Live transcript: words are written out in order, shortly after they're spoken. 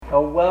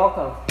Well,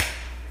 welcome.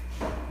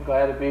 I'm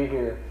glad to be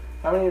here.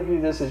 How many of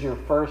you, this is your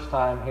first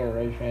time here?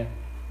 Raise your hand.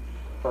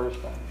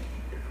 First time.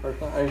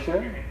 First time? Are you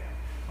sure?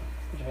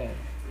 Put your hand.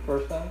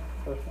 First time?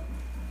 First time?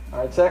 All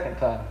right, second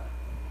time.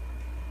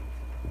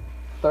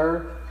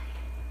 Third?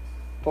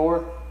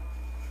 Fourth?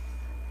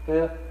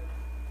 Fifth?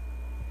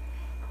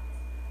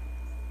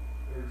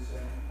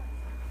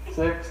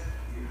 Sixth?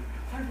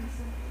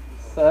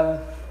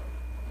 Seventh?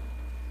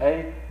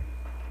 Eighth?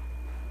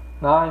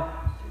 Ninth?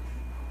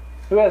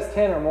 Who has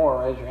 10 or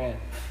more? Raise your hand.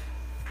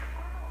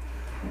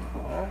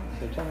 All right,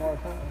 so 10 more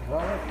times. All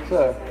right,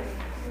 so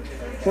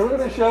we're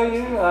going to show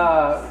you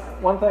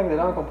one thing that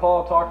Uncle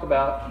Paul talked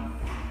about,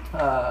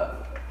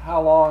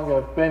 how long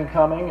I've been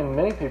coming, and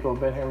many people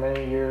have been here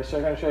many years. So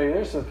I'm going to show you,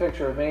 there's a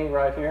picture of me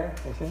right here.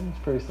 You see, it's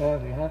pretty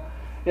snazzy, huh?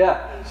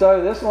 Yeah,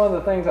 so this is one of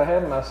the things I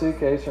had in my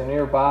suitcase or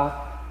nearby.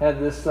 I had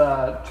this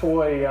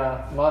toy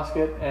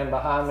musket, and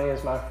behind me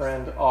is my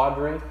friend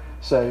Audrey.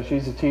 So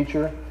she's a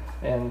teacher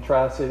in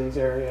Tri-Cities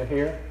area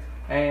here.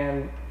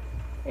 And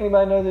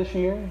anybody know this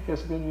year?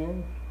 Guess a good year?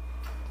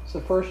 So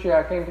the first year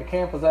I came to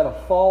camp was at a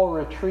fall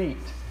retreat,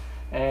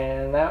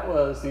 and that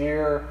was the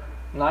year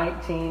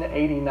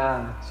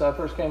 1989. So I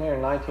first came here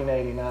in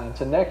 1989.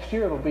 So next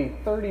year it'll be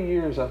 30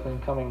 years I've been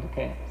coming to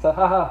camp. So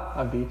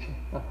I beat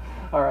you.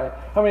 All right.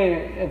 How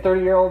many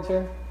 30-year-olds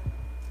here?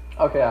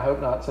 Okay, I hope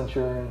not, since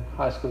you're in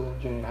high school,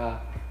 junior high.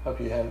 Hope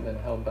you haven't been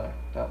held back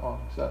that long.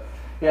 So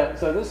yeah,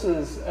 so this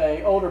is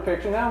an older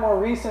picture. Now a more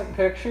recent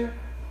picture.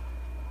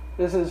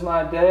 This is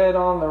my dad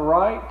on the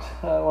right,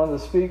 one of the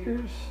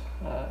speakers.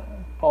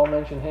 Paul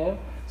mentioned him.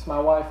 It's my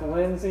wife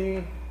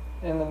Lindsay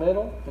in the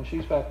middle, and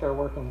she's back there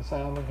working the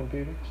sound and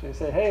computer. So you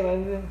say, "Hey,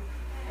 Lindsay."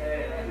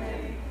 Hey,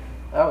 Lindsay.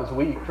 That was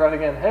weak. Try it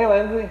again. Hey,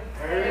 Lindsay.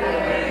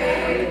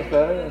 Hey. That's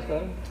better. That's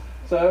better.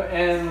 So,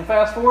 and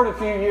fast forward a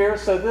few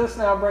years. So this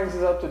now brings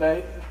us up to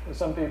date. For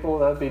some people,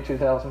 that would be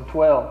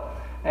 2012.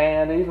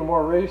 And an even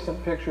more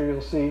recent picture you'll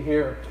see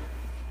here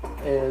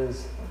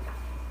is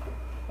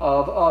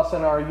of us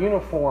in our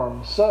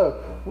uniforms.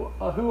 So,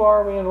 who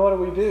are we and what do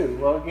we do?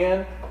 Well,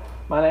 again,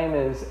 my name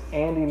is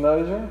Andy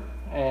Moser,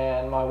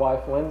 and my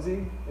wife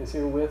Lindsay is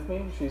here with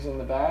me. She's in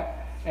the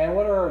back. And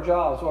what are our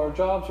jobs? Well, our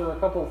jobs are a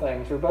couple of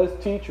things. We're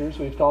both teachers.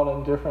 We've taught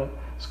in different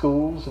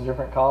schools and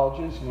different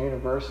colleges and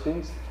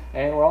universities.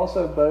 And we're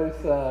also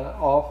both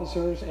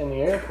officers in the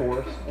Air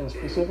Force, and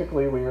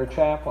specifically we are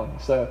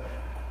chaplains. So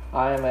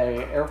I am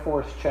an Air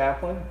Force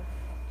chaplain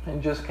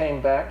and just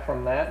came back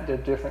from that,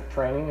 did different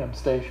training. I'm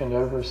stationed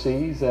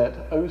overseas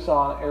at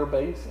Osan Air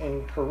Base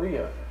in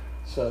Korea,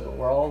 so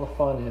where all the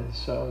fun is.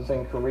 So I was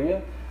in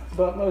Korea,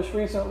 but most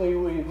recently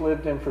we've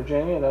lived in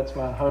Virginia. That's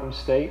my home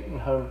state,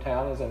 and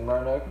hometown is in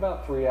Roanoke,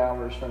 about 3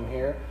 hours from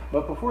here.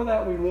 But before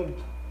that we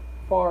lived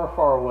far,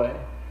 far away.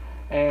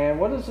 And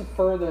what is the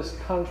furthest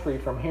country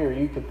from here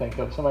you could think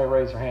of? Somebody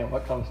raise their hand.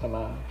 What comes to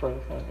mind?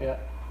 Furthest country? Yeah.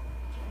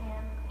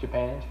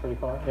 Japan's pretty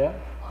far. Yeah.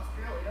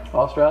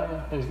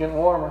 Australia. It's getting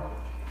warmer.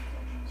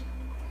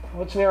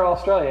 What's near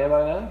Australia?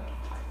 Anybody know?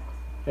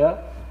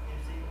 Yeah?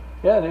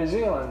 Yeah, New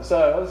Zealand.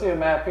 So let's see a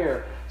map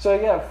here. So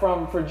yeah,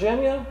 from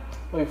Virginia,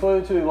 we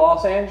flew to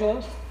Los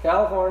Angeles,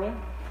 California,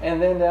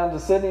 and then down to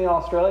Sydney,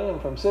 Australia,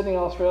 and from Sydney,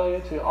 Australia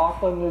to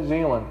Auckland, New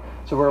Zealand.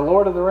 So where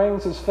Lord of the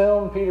Rings is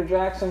filmed, Peter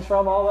Jackson's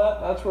from, all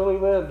that, that's where we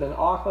lived, in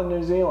Auckland,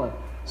 New Zealand.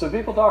 So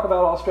people talk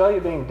about Australia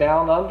being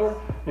down under.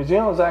 New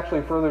Zealand is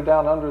actually further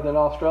down under than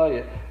Australia.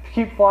 If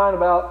you keep flying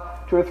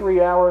about 2 or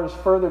 3 hours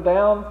further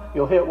down,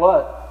 you'll hit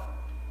what?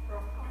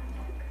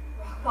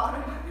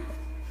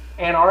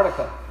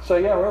 Antarctica. So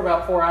yeah, we're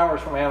about 4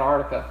 hours from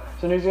Antarctica.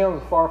 So New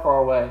Zealand is far, far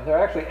away. They're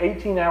actually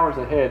 18 hours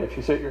ahead if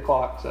you set your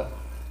clock. So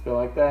go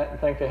like that and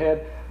think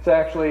ahead. It's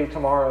actually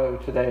tomorrow,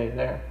 today,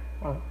 there.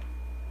 Well,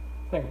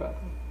 think about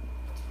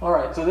that. All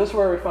right, so this is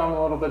where we find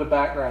a little bit of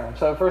background.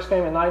 So first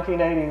came in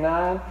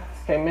 1989.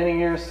 Came many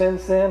years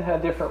since then,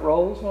 had different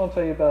roles, and I'll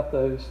tell you about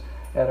those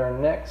at our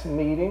next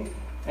meeting.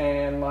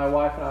 And my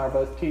wife and I are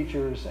both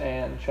teachers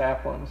and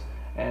chaplains.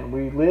 And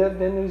we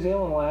lived in New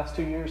Zealand the last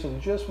 2 years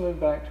and just moved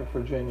back to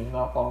Virginia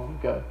not long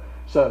ago.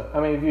 So,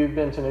 how many of you have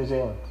been to New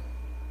Zealand?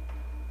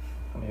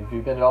 How many of you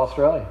have been to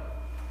Australia?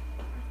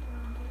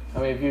 How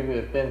many of you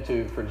have been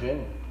to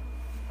Virginia?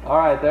 All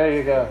right, there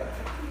you go.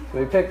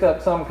 We picked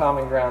up some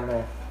common ground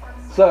there.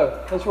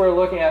 So, that's what we're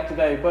looking at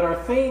today. But our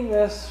theme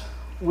this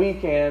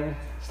weekend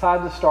is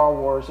tied to Star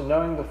Wars and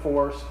knowing the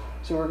Force.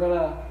 So we're going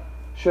to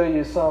show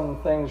you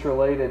some things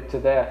related to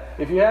that.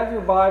 If you have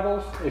your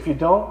Bibles, if you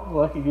don't,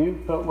 lucky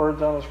you, put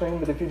words on the screen.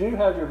 But if you do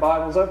have your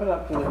Bibles, open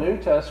up to the New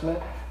Testament.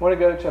 I want to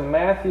go to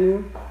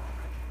Matthew,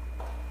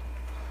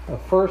 the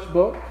first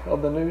book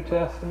of the New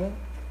Testament.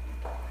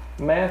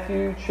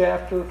 Matthew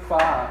chapter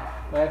 5.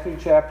 Matthew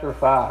chapter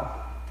 5.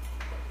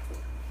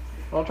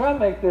 I'll try to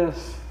make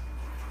this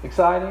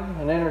exciting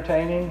and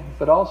entertaining,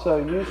 but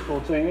also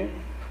useful to you.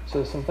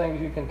 So some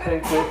things you can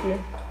take with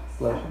you.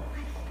 Bless you.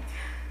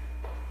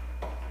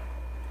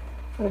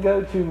 I'm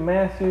going to go to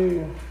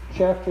Matthew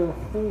chapter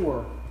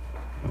 4.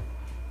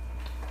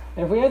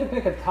 And if we had to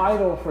pick a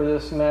title for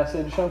this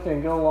message, something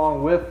to go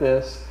along with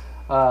this,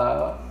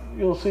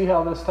 you'll see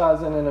how this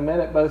ties in a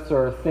minute, both to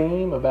our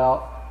theme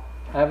about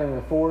having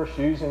the Force,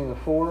 using the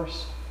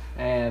Force,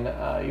 and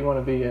you want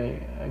to be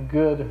a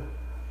good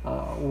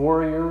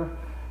warrior,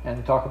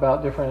 and talk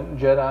about different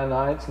Jedi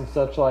Knights and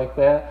such like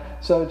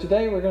that. So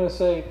today we're going to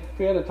say, if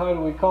we had a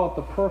title, we call it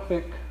The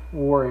Perfect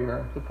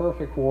Warrior. The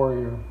Perfect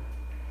Warrior.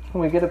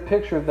 And we get a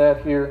picture of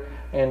that here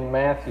in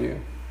Matthew.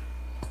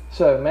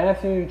 So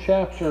Matthew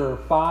chapter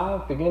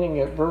 5, beginning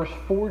at verse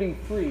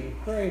 43.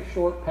 Very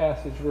short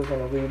passage. We're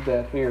going to read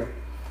that here.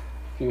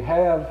 If you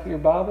have your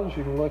Bibles,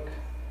 you can look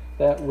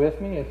that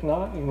with me. If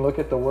not, you can look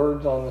at the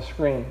words on the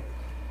screen.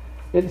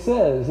 It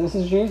says, this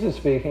is Jesus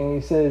speaking,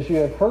 he says, "You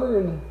have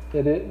heard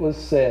that it was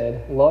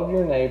said, 'Love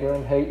your neighbor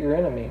and hate your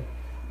enemy.'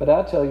 But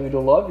I tell you to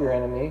love your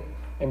enemy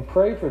and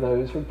pray for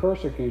those who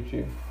persecute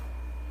you,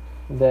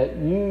 that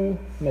you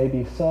may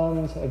be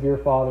sons of your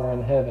Father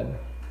in heaven.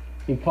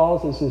 He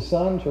causes his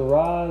sun to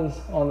rise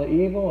on the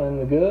evil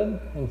and the good,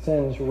 and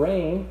sends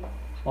rain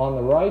on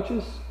the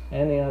righteous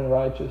and the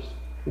unrighteous.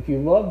 If you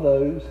love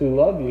those who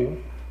love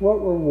you, what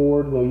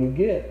reward will you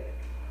get?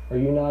 Are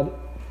you not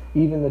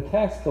even the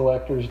tax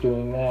collectors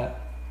doing that?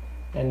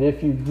 And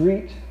if you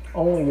greet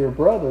only your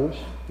brothers,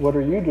 what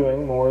are you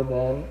doing more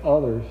than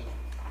others?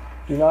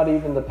 Do not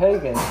even the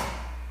pagans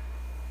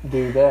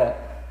do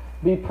that.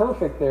 Be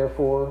perfect,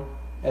 therefore,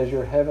 as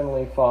your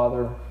heavenly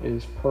Father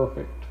is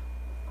perfect."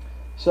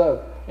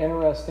 So,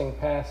 interesting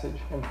passage.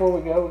 And before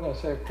we go, we're going to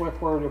say a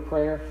quick word of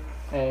prayer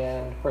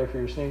and pray for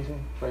your sneezing,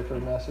 pray for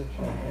the message.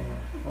 All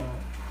right.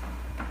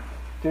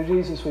 Dear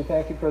Jesus, we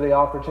thank you for the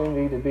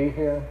opportunity to be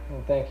here,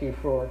 and thank you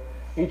for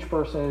each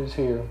person who's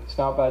here. It's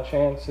not by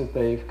chance that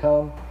they've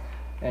come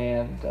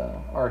and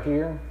are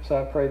here. So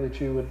I pray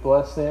that you would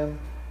bless them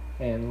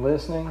in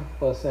listening,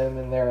 bless them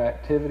in their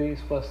activities,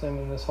 bless them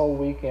in this whole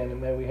weekend,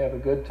 and may we have a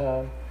good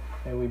time.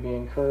 May we be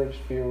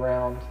encouraged to be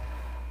around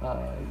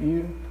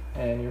you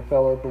and your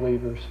fellow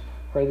believers.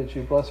 Pray that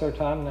you bless our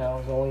time now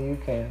as only you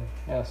can.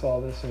 Ask all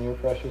this in your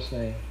precious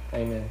name.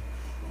 Amen.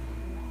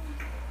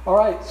 All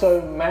right,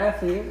 so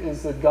Matthew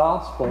is the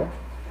gospel.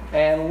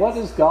 And what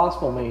does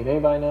gospel mean?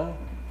 Anybody know?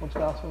 What's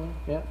gospel mean?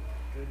 Yeah?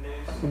 Good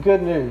news. The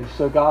good news.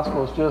 So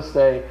gospel is just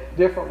a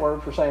different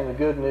word for saying the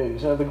good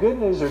news. Now the good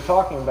news they're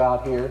talking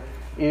about here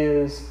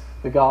is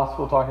the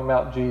gospel, talking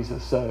about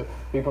Jesus. So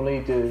people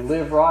need to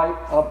live right,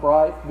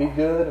 upright, be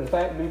good, in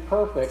fact be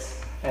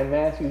perfect. And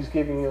Matthew's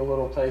giving you a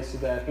little taste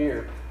of that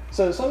here.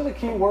 So some of the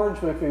key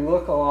words, if we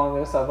look along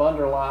this, I've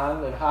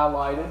underlined and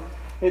highlighted.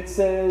 It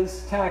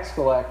says tax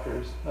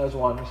collectors. There's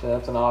one who said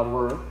that's an odd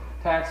word.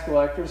 Tax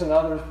collectors, and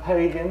others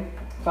pagan.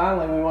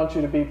 Finally, we want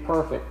you to be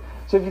perfect.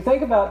 So if you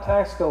think about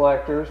tax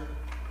collectors,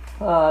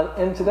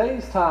 in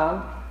today's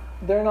time,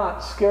 they're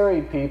not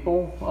scary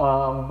people,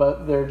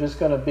 but they're just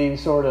going to be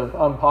sort of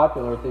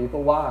unpopular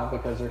people. Why?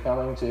 Because they're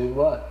coming to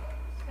what?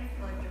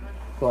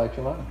 Collect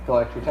your money.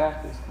 Collect your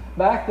taxes.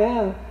 Back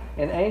then,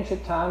 in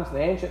ancient times, in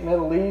the ancient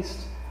Middle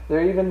East,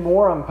 they're even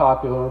more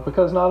unpopular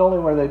because not only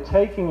were they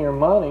taking your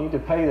money to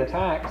pay the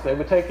tax, they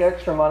would take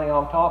extra money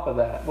on top of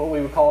that. What we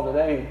would call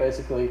today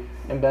basically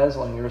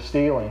embezzling or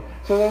stealing.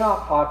 So they're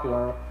not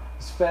popular,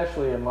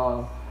 especially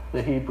among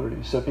the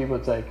Hebrews. So people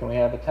would say, can we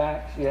have a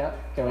tax? Yeah.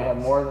 Can we have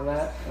more than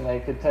that? And they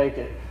could take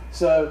it.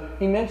 So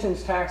he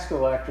mentions tax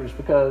collectors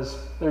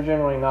because they're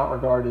generally not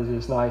regarded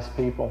as nice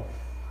people.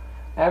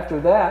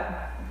 After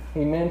that,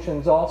 he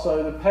mentions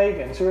also the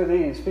pagans. Who are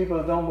these? People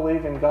that don't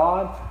believe in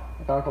God.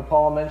 Like Uncle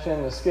Paul mentioned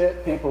in the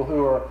skit, people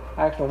who are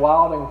acting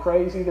wild and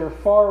crazy. They're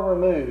far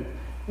removed.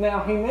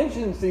 Now, he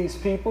mentions these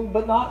people,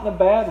 but not in a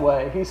bad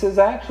way. He says,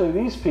 actually,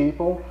 these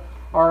people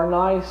are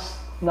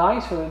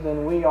nicer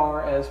than we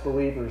are as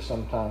believers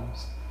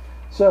sometimes.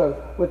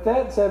 So, with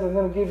that said, we're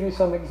going to give you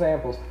some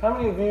examples. How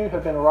many of you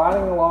have been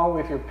riding along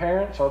with your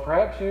parents, or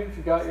perhaps you, if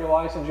you got your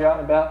license, you're out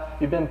and about,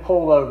 you've been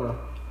pulled over?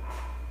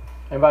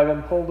 Anybody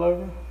been pulled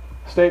over?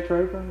 State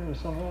trooper or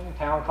something,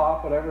 town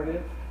cop, whatever it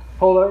is?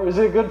 Pulled over. Is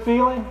it a good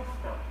feeling?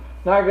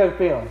 Not a good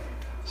feeling.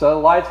 So the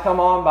lights come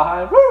on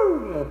behind,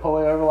 woo, and pull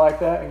you over like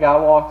that. A guy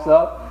walks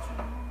up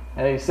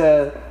and he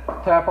said,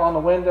 tap on the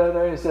window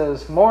there. He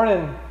says,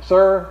 "Morning,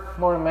 sir.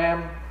 Morning,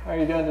 ma'am. How are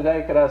you doing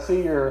today? Could I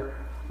see your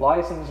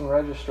license and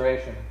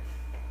registration?"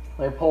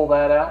 They pull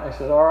that out and he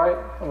says, "All right,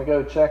 let me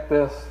go check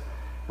this.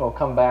 We'll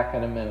come back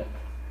in a minute."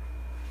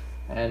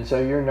 And so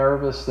you're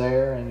nervous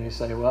there and you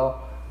say,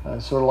 well,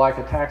 sort of like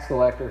a tax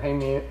collector,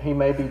 he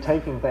may be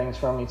taking things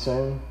from me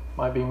soon.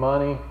 Might be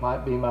money,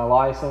 might be my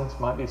license,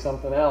 might be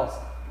something else.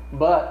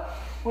 But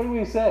what do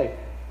we say?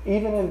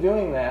 Even in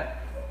doing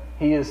that,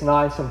 he is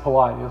nice and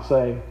polite. He'll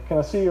say, "Can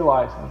I see your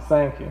license?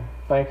 Thank you.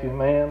 Thank you,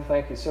 ma'am.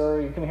 Thank you, sir."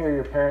 You can hear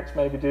your parents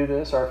maybe do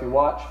this, or if you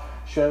watch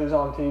shows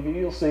on TV,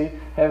 you'll see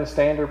have a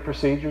standard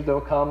procedure.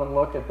 They'll come and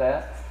look at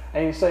that.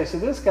 And you say, so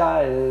this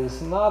guy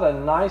is not a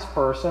nice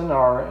person,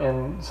 or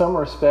in some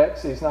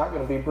respects, he's not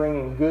going to be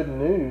bringing good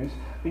news,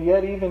 but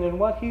yet even in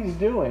what he's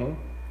doing,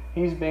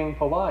 he's being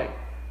polite,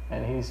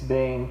 and he's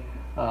being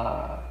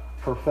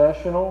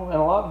professional, and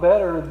a lot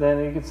better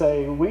than you could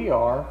say we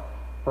are,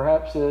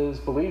 perhaps as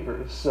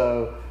believers.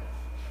 So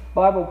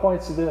Bible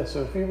points to this.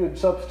 So if you would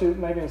substitute,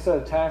 maybe instead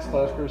of tax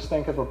collectors,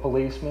 think of a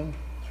policeman,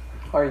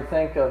 or you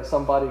think of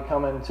somebody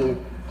coming to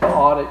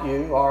audit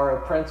you, or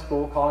a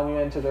principal calling you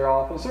into their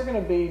office, they're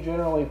going to be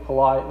generally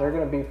polite. They're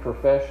going to be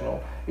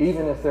professional,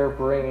 even if they're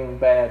bringing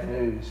bad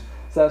news.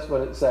 So that's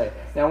what it says.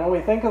 Now, when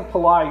we think of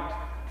polite,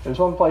 there's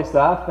one place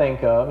that I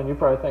think of, and you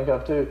probably think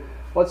of too.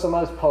 What's the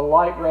most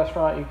polite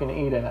restaurant you can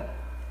eat at?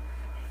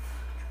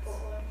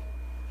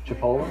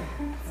 Chipotle?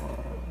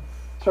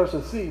 Starts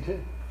with C too.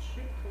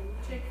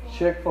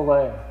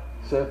 Chick-fil-A.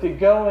 So if you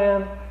go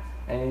in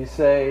and you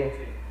say,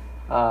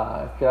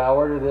 could I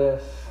order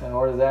this and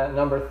order that?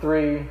 Number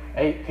 3,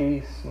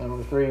 8-piece.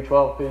 Number 3,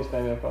 12-piece.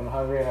 Maybe if I'm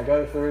hungry and I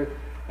go through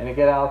and you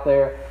get out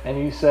there and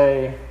you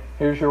say,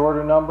 here's your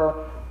order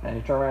number. And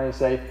you turn around and you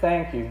say,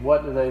 thank you.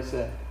 What do they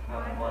say?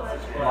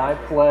 My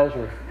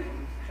pleasure.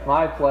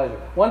 My pleasure.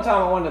 One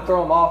time I wanted to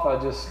throw them off.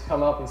 I just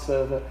come up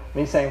instead of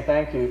me saying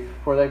thank you,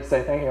 before they could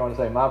say thank you, I want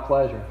to say my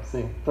pleasure.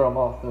 See, throw them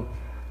off.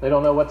 They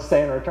don't know what to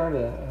say in return to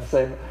that. I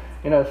say,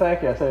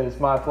 thank you. I say, it's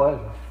my pleasure.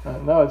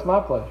 No, it's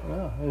my pleasure.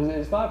 No,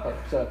 it's my pleasure.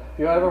 So if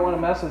you ever want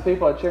to mess with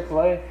people at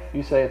Chick-fil-A,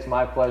 you say it's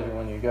my pleasure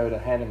when you go to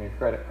hand them your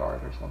credit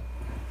card or something.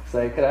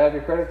 Say, could I have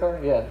your credit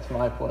card? Yeah, it's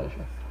my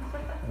pleasure.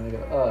 And they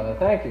go,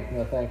 thank you.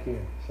 No, thank you.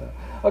 So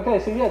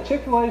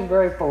Chick-fil-A is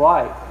very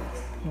polite.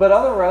 But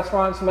other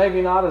restaurants,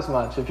 maybe not as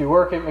much. If you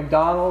work at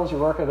McDonald's, you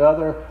work at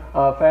other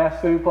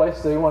fast food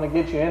places, they want to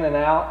get you in and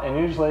out, and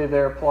usually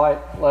their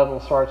polite level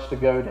starts to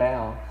go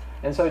down.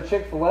 And so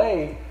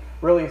Chick-fil-A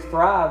really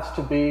thrives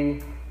to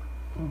be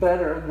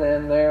better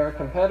than their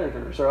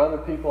competitors or other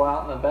people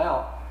out and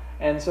about.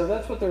 And so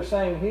that's what they're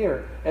saying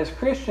here. As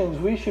Christians,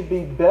 we should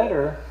be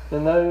better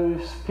than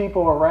those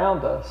people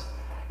around us.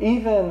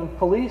 Even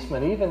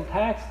policemen, even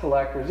tax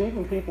collectors,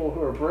 even people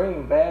who are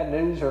bringing bad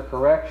news or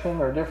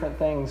correction or different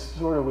things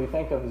sort of we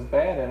think of as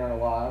bad in our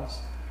lives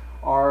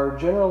are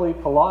generally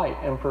polite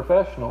and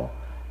professional.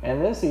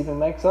 And this even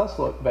makes us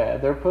look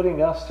bad. They're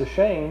putting us to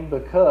shame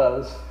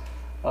because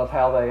of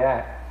how they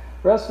act.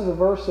 The rest of the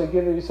verse, they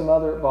give you some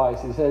other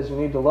advice. He says you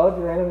need to love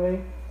your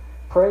enemy,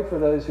 pray for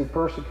those who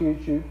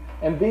persecute you,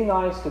 and be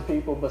nice to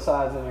people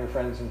besides in your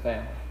friends and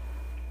family.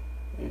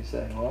 You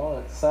say, well,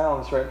 it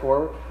sounds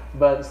straightforward,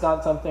 but it's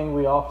not something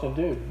we often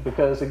do.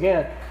 Because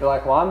again, you're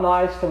like, well, I'm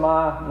nice to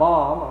my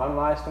mom, I'm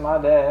nice to my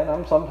dad,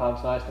 I'm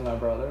sometimes nice to my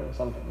brother, and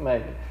sometimes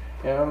maybe.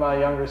 My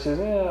younger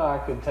sister, I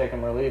could take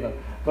them or leave them.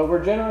 But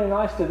we're generally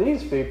nice to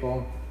these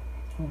people,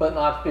 but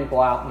not to people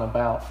out and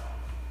about.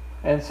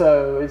 And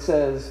so it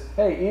says,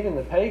 hey, even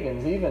the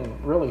pagans, even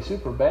really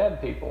super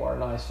bad people are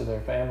nice to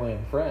their family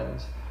and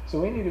friends. So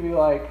we need to be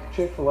like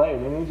Chick-fil-A.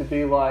 We need to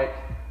be like,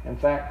 in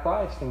fact,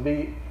 Christ and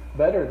be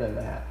better than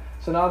that.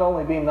 So not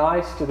only be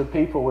nice to the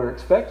people we're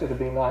expected to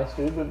be nice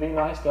to, but be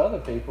nice to other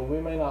people we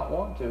may not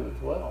want to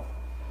as well.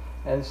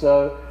 And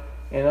so,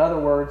 in other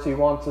words, he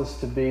wants us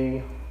to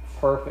be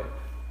perfect.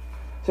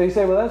 So you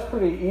say, well, that's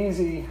pretty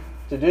easy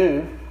to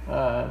do.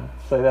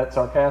 Say that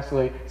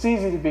sarcastically. It's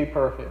easy to be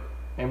perfect.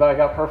 Anybody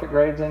got perfect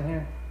grades in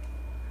here?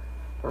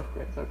 Perfect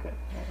grades, okay.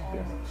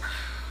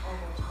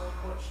 Almost 1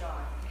 point shy.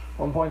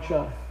 1 point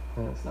shy.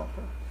 And it's not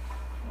perfect.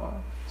 All right.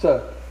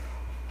 So,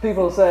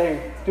 people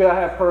say, do I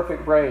have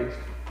perfect grades?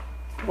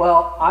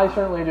 Well, I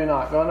certainly do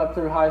not. Going up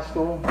through high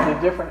school,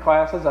 did different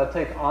classes. I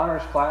take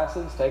honors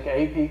classes, take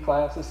AP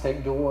classes,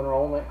 take dual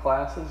enrollment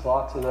classes,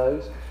 lots of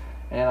those.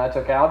 And I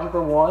took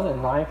Algebra 1 in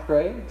 9th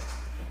grade.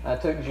 I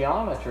took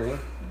Geometry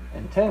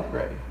in 10th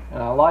grade.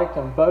 And I liked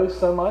them both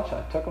so much,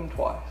 I took them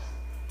twice.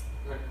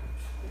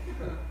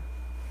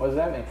 What does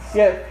that mean?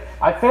 Yeah,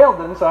 I failed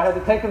them, so I had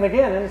to take them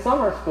again in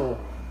summer school.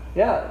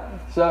 Yeah,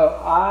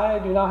 so I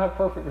do not have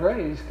perfect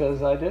grades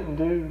because I didn't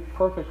do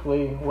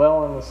perfectly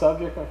well in the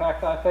subject. In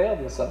fact, I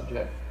failed the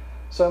subject.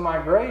 So my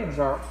grades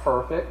aren't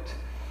perfect.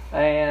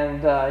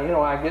 And,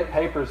 I get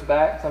papers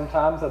back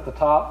sometimes at the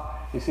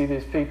top. You see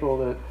these people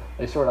that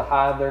they sort of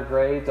hide their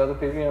grades. Other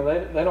people,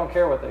 they don't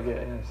care what they get.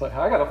 And it's like,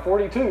 I got a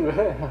 42.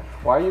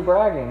 Why are you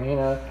bragging,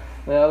 And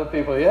the other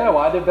people, well,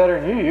 I did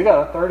better than you. You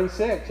got a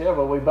 36. Yeah,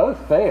 but we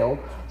both failed.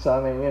 So,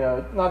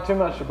 not too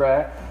much to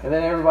brag. And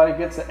then everybody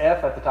gets an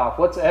F at the top.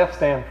 What's F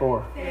stand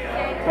for?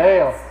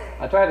 Fail.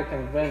 I tried to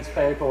convince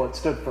people it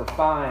stood for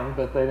fine,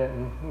 but they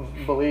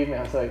didn't believe me.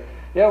 I say,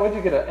 what'd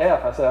you get an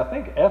F? I said, I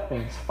think F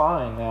means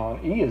fine now,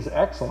 and E is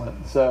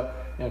excellent. So,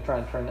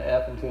 trying to turn the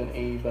F into an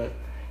E, but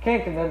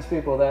can't convince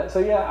people of that.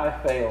 So, I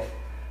failed.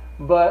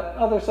 But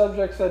other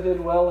subjects I did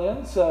well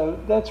in, so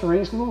that's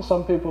reasonable.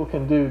 Some people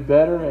can do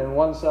better in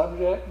one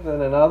subject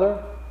than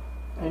another.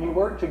 And you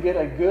work to get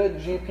a good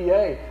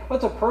GPA.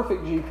 What's a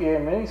perfect GPA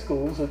in many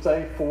schools? It's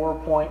a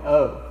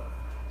 4.0.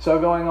 So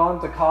going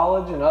on to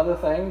college and other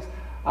things,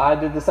 I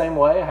did the same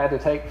way. I had to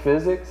take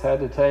physics, had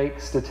to take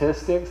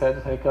statistics, had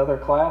to take other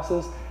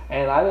classes,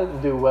 and I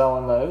didn't do well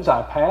in those.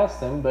 I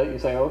passed them, but you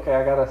say, okay,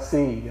 I got a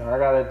C or I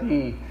got a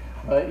D.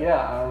 But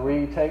I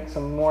retake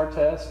some more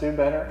tests, do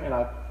better, and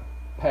I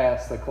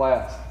passed the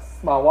class.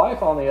 My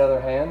wife, on the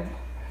other hand,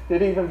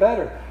 did even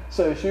better.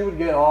 So she would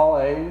get all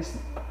A's.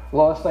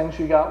 Lowest thing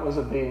she got was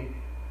a B.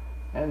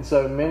 And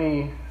so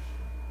many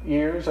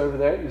years over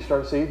there, you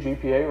start to see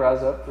GPA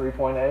rise up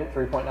 3.8,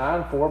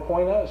 3.9,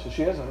 4.0. So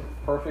she has a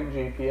perfect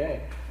GPA.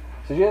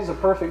 So she has a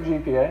perfect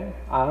GPA.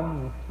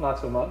 I'm not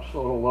so much, a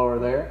little lower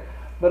there.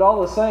 But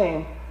all the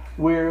same,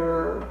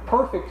 we're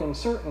perfect in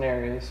certain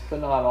areas, but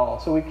not all.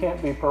 So we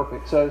can't be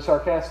perfect. So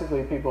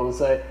sarcastically, people will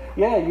say,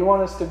 yeah, you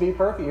want us to be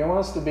perfect. You want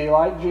us to be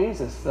like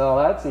Jesus. No,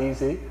 that's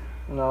easy.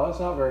 No, it's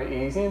not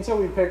very easy. And so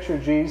we picture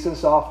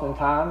Jesus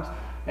oftentimes,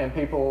 and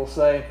people will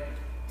say,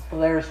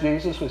 well, there's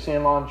Jesus. We see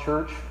him on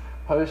church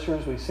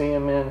posters. We see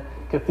him in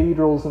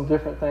cathedrals and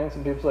different things.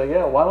 And people say,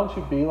 yeah, why don't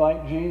you be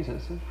like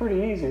Jesus? It's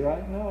pretty easy,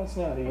 right? No, it's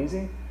not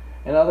easy.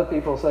 And other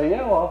people say,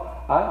 yeah,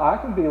 well, I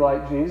can be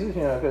like Jesus,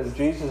 because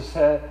Jesus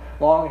had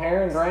long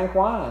hair and drank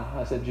wine.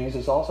 I said,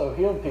 Jesus also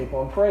healed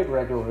people and prayed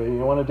regularly. You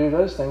want to do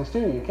those things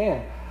too, you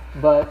can.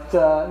 But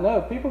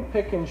no, people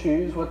pick and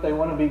choose what they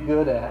want to be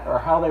good at, or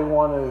how they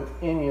want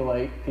to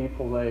emulate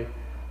people they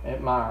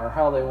admire, or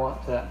how they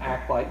want to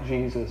act like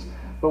Jesus.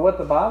 But what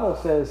the Bible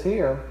says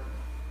here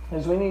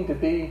is we need to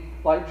be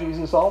like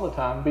Jesus all the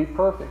time, be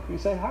perfect. You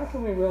say, how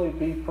can we really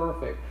be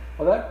perfect?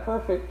 Well, that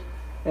perfect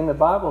in the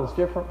Bible is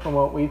different from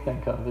what we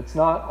think of. It's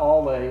not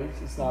all A's,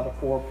 it's not a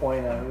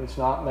 4.0, it's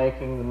not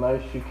making the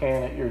most you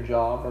can at your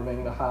job or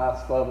being the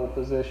highest level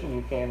position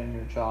you can in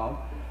your job.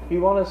 He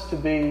wants us to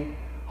be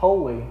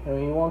holy, and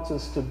he wants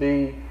us to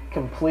be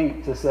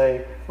complete, to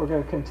say we're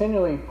going to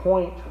continually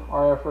point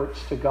our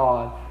efforts to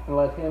God and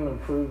let him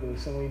improve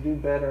us, and we do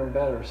better and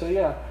better. So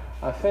yeah,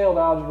 I failed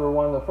Algebra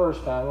 1 the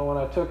first time, and when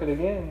I took it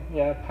again,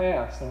 yeah, I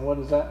passed. And what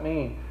does that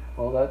mean?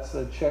 Well, that's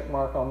a check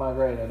mark on my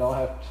grade. I don't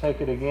have to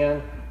take it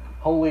again.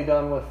 Wholly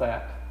done with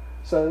that.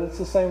 So it's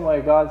the same way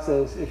God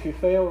says, if you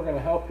fail, we're going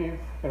to help you.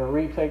 We're going to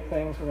retake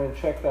things. We're going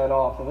to check that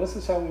off. And this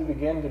is how we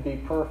begin to be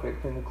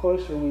perfect. And the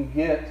closer we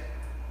get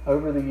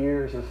over the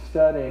years of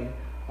studying,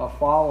 of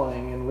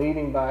following, and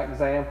leading by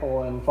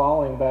example and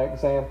following by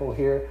example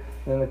here,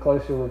 then the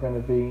closer we're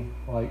going to be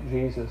like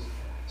Jesus.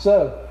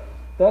 So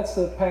that's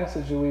the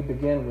passage that we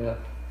begin with.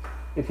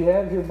 If you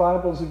have your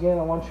Bibles again,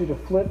 I want you to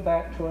flip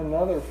back to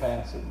another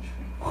passage.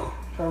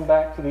 Turn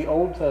back to the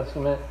Old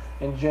Testament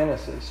in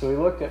Genesis. So we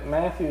looked at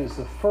Matthew as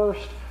the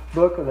first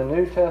book of the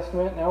New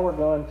Testament. Now we're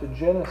going to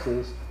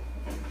Genesis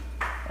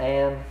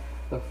and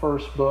the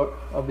first book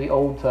of the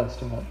Old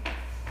Testament.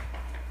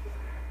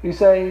 You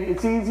say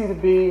it's easy to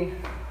be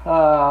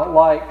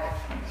like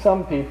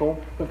some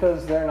people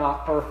because they're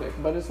not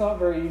perfect. But it's not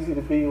very easy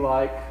to be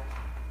like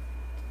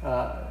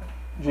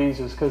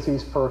Jesus because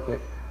he's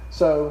perfect.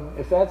 So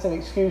if that's an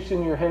excuse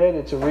in your head,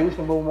 it's a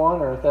reasonable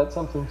one, or if that's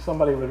something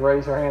somebody would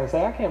raise their hand and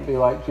say, I can't be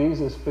like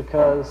Jesus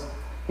because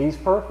he's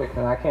perfect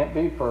and I can't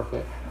be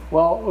perfect.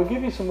 Well, we'll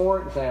give you some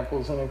more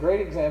examples, and a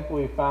great example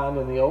we find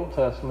in the Old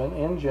Testament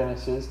in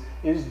Genesis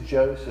is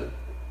Joseph.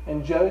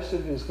 And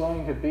Joseph is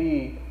going to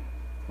be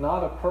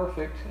not a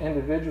perfect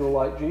individual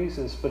like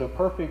Jesus, but a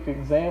perfect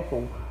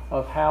example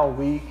of how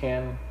we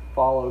can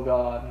follow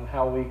God and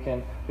how we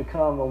can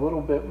become a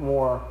little bit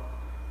more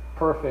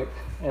perfect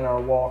in our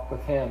walk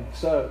with him.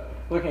 So,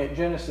 looking at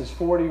Genesis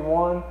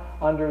 41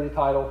 under the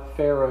title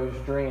Pharaoh's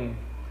Dream.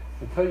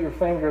 You put your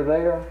finger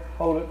there,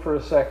 hold it for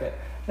a second.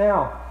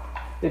 Now,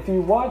 if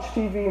you watch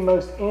TV,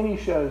 most any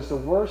shows, the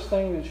worst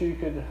thing that you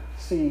could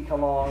see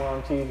come along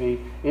on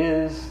TV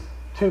is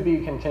to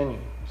be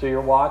continued. So you're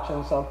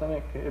watching something,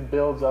 it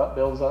builds up,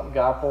 a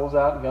guy pulls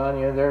out a gun,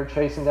 they're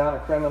chasing down a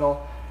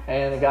criminal,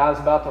 and the guy's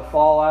about to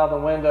fall out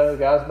of the window, the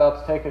guy's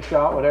about to take a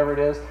shot, whatever it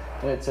is,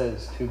 and it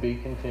says, to be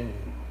continued.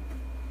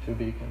 To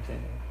be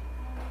continued.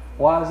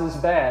 Why is this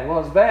bad?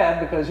 Well, it's bad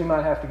because you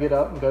might have to get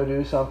up and go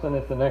do something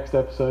if the next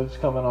episode's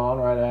coming on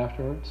right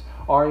afterwards.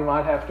 Or you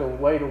might have to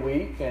wait a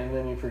week and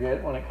then you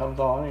forget when it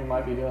comes on. You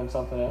might be doing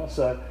something else.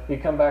 So you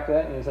come back to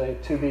that and you say,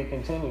 to be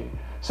continued.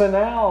 So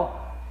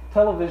now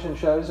television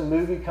shows and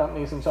movie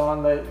companies and so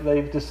on,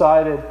 they've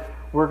decided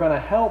we're going to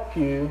help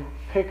you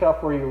pick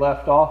up where you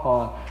left off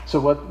on. So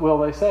what will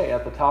they say?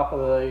 At the top of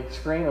the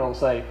screen it'll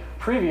say,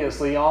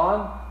 previously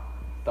on... ...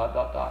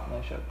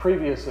 and they show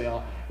previously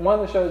on. One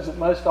of the shows that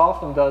most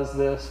often does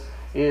this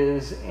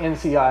is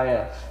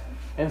NCIS.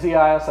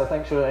 NCIS, I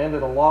think, should have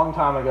ended a long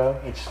time ago.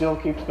 It still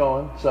keeps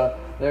going, so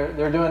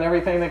they're doing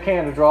everything they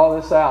can to draw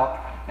this out.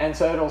 And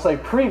so it'll say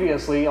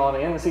previously on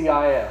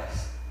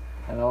NCIS,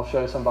 and they'll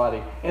show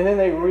somebody, and then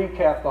they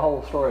recap the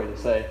whole story to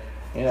say,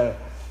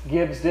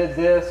 Gibbs did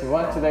this, he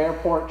went to the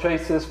airport,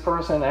 chased this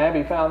person,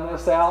 Abby found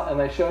this out, and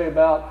they show you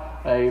about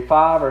a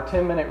 5 or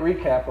 10 minute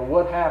recap of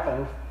what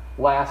happened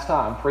last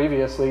time,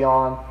 previously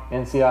on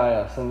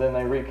NCIS, and then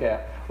they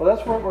recap. Well,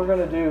 that's what we're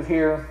going to do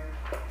here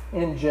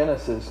in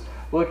Genesis,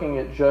 looking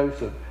at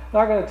Joseph. I'm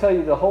not going to tell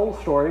you the whole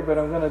story, but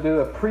I'm going to do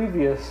a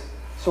previous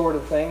sort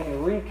of thing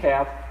and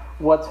recap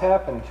what's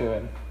happened to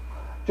him.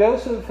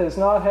 Joseph has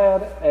not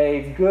had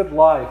a good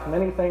life.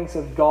 Many things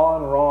have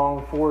gone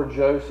wrong for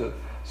Joseph.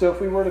 So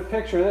if we were to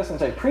picture this and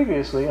say,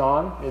 previously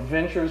on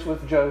Adventures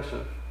with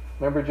Joseph.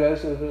 Remember,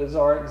 Joseph is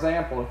our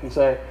example. If you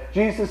say,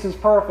 Jesus is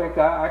perfect,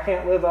 I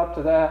can't live up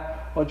to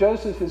that. Well,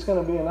 Joseph is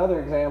going to be another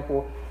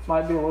example. It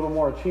might be a little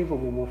more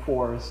achievable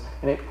for us.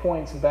 And it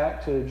points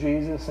back to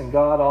Jesus and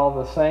God all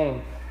the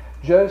same.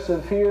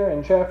 Joseph here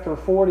in chapter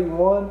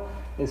 41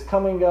 is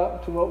coming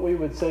up to what we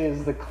would say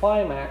is the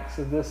climax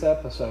of this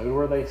episode,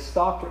 where they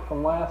stopped it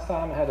from last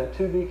time, had a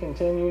to be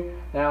continued.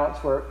 Now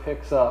it's where it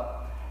picks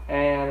up.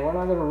 And we're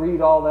not going to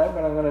read all that,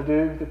 but I'm going to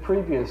do the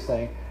previous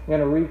thing. I'm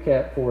going to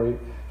recap for you.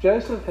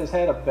 Joseph has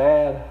had a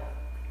bad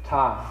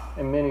time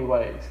in many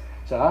ways.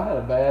 So I had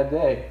a bad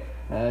day.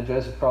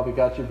 Joseph probably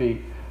got you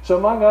beat. So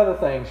among other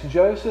things,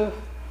 Joseph,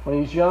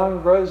 when he's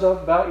young, grows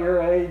up about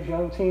your age,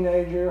 young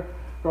teenager,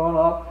 growing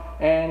up,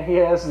 and he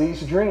has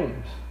these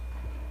dreams.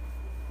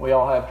 We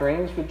all have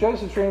dreams, but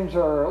Joseph's dreams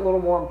are a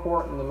little more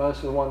important than most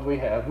of the ones we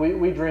have.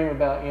 We dream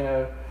about,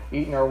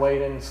 eating our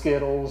weight in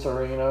Skittles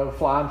or,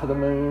 flying to the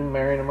moon,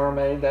 marrying a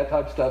mermaid, that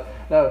type of stuff.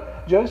 No,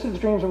 Joseph's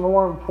dreams are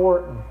more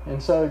important.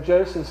 And so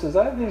Joseph says,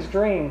 I have these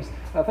dreams.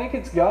 I think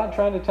it's God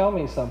trying to tell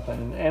me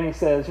something. And he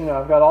says,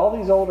 I've got all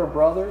these older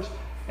brothers,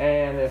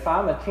 and if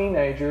I'm a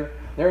teenager,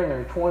 they're in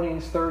their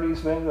 20s,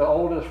 30s. Maybe the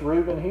oldest,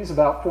 Reuben, he's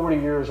about 40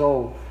 years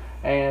old.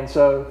 And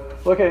so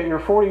look at your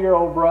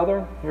 40-year-old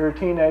brother, you're a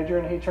teenager,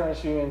 and he turns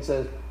to you and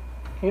says,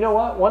 you know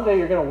what? One day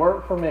you're going to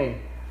work for me.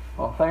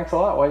 Well, thanks a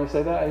lot. Why do you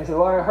say that? He said,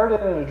 well, I heard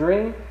it in a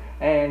dream,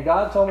 and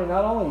God told me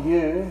not only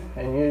you,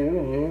 and you,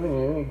 and you, and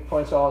you, he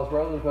points to all his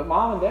brothers, but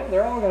Mom and Dad,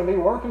 they're all going to be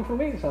working for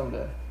me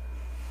someday.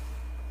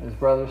 His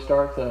brothers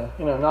start to,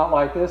 not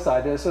like this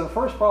idea. So the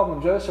first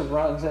problem Joseph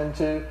runs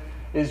into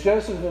is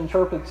Joseph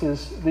interprets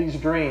these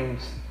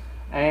dreams,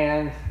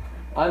 and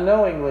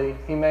unknowingly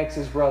he makes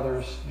his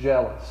brothers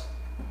jealous.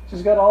 So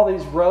he's got all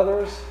these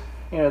brothers,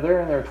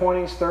 they're in their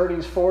 20s,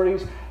 30s,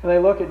 40s, and they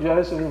look at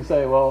Joseph and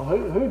say, well,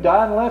 who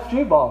died and left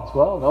you, boss?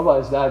 Well,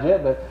 nobody's died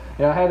yet, but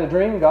I had a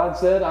dream. God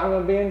said, I'm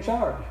going to be in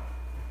charge.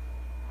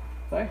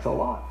 Thanks a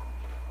lot.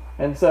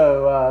 And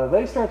so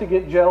they start to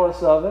get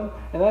jealous of him,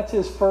 and that's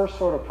his first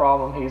sort of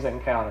problem he's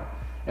encountered.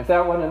 If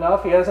that wasn't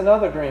enough, he has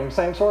another dream,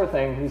 same sort of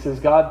thing. He says,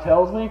 God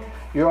tells me,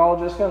 you're all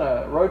just going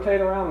to rotate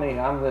around me.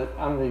 I'm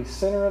the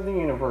center of the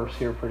universe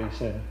here pretty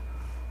soon.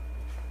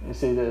 You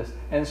see this?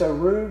 And so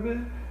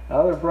Reuben,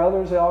 other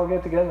brothers, they all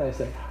get together and they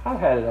say, I've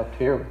had it up to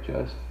here with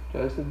Joseph.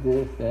 Joseph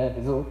this, that,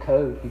 his little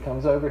coat. He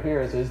comes over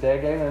here. So his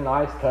dad gave him a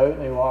nice coat,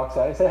 and he walks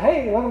out. He said,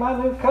 hey, look at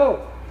my new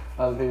coat.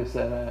 Other people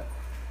say that.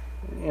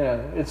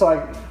 It's like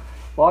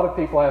a lot of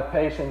people have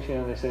patience.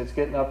 They say it's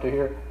getting up to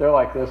here. They're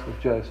like this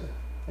with Joseph.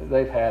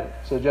 They've had it.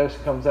 So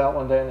Joseph comes out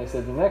one day and they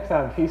said, the next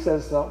time if he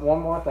says one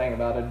more thing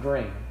about a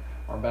dream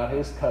or about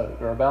his coat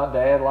or about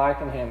Dad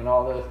liking him and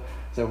all this,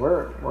 so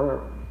we're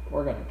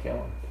going to kill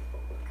him.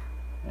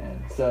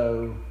 And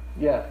so,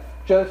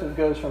 Joseph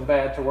goes from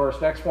bad to worse.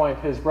 Next point,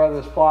 his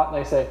brothers plot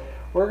and they say,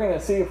 we're going to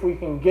see if we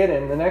can get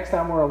him. The next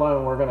time we're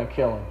alone, we're going to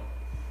kill him.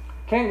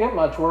 Can't get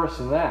much worse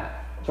than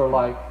that. Sort of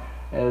like,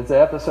 it's the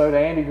episode of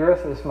Andy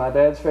Griffith's, my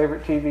dad's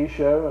favorite TV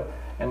show,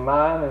 and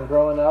mine, and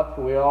growing up,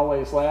 we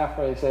always laugh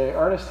where they say,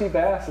 Ernest T.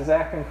 Bass is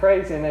acting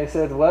crazy. And they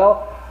said,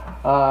 well,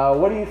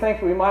 what do you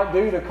think we might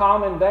do to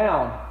calm him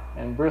down?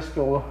 And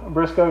Briscoe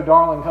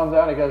Darling comes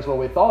out and he goes, well,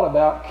 we thought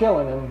about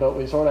killing him, but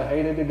we sort of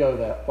hated to go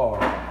that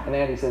far. And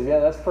Andy said, yeah,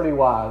 that's pretty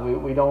wise.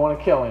 We don't want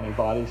to kill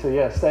anybody. So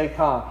yeah, stay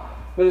calm.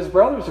 But his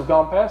brothers have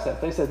gone past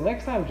that. They said,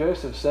 next time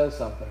Joseph says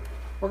something,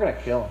 we're going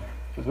to kill him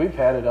because we've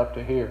had it up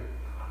to here.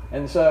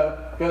 And so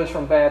it goes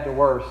from bad to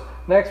worse.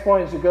 Next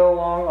point is to go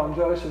along on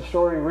Joseph's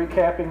story,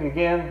 recapping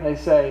again. They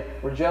say,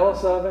 we're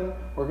jealous of him,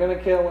 we're going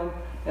to kill him.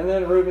 And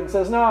then Reuben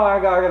says, no,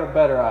 I got a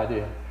better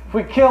idea. If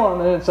we kill him,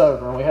 then it's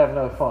over and we have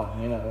no fun.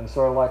 It's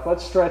sort of like,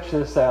 let's stretch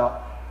this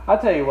out. I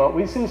tell you what,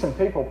 we see some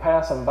people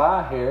passing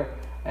by here,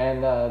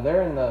 and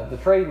they're in the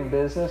trading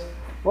business.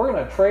 We're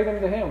going to trade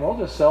him to him. We'll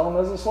just sell him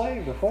as a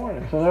slave to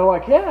foreigners. And they're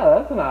like, yeah,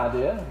 that's an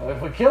idea.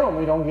 If we kill him,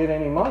 we don't get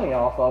any money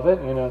off of it.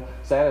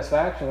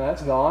 Satisfaction,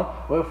 that's gone.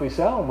 Well, if we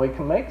sell him, we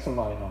can make some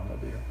money on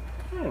the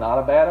deal. Not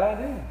a bad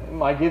idea. It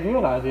might give you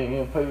an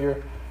idea. Put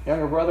your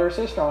younger brother or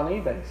sister on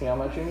eBay, see how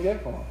much you can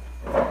get for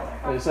them.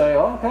 They say,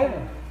 okay.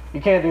 You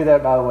can't do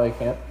that, by the way. You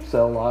can't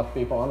sell a lot of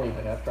people on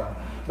eBay after all.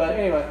 But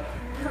anyway,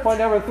 point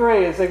number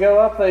 3 is they go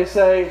up, they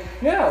say,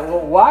 yeah,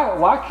 well,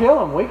 why kill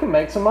them? We can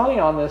make some money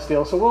on this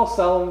deal, so we'll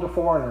sell them to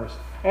foreigners.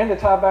 And to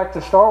tie back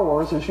to Star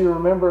Wars, as you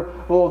remember,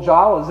 little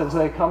Jawas, as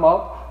they come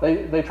up,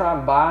 they try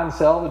and buy and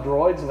sell the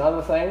droids and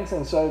other things,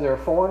 and so they're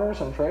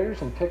foreigners and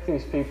traders and pick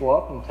these people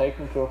up and take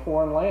them to a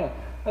foreign land.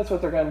 That's what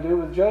they're going to do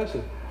with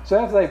Joseph. So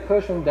after they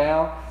push him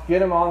down,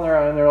 get him on their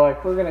own, they're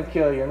like, we're going to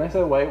kill you. And they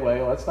say, wait,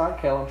 let's not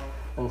kill him.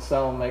 We'll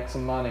sell him, make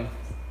some money.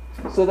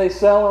 So they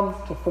sell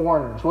him to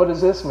foreigners. What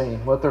does this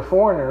mean? Well, they're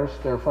foreigners.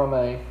 They're from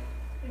a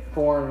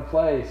foreign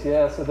place.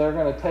 Yeah, so they're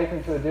going to take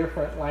him to a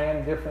different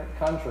land, different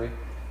country.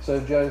 So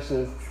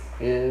Joseph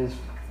is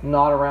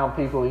not around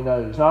people he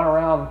knows, not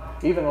around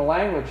even a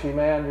language he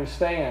may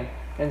understand.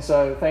 And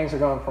so things are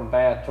going from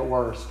bad to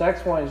worse.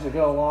 Next one is to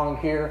go along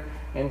here.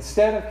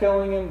 Instead of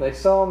killing him, they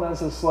sell him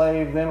as a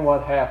slave. Then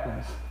what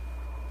happens?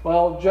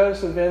 Well,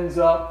 Joseph ends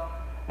up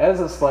as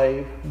a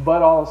slave,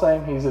 but all the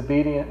same, he's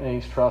obedient and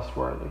he's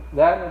trustworthy.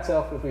 That in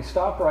itself, if we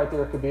stop right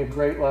there, could be a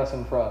great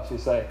lesson for us. You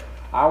say,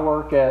 I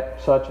work at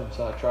such and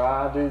such, or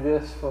I do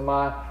this for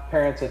my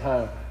parents at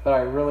home, but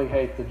I really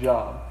hate the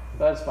job.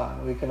 That's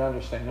fine. We can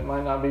understand. It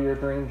might not be your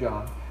dream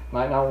job.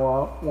 Might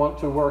not want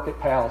to work at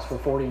Pals for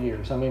 40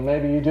 years. I mean,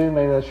 maybe you do.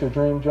 Maybe that's your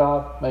dream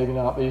job. Maybe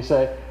not. But you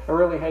say, I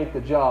really hate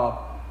the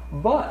job,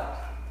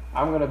 but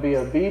I'm going to be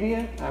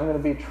obedient. I'm going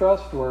to be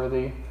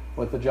trustworthy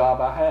with the job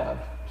I have.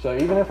 So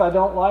even if I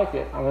don't like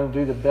it, I'm going to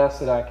do the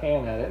best that I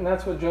can at it. And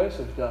that's what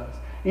Joseph does.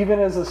 Even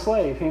as a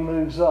slave, he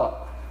moves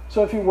up.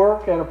 So if you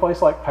work at a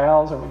place like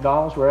Pals or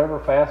McDonald's, wherever,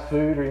 fast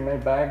food, or you may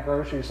bag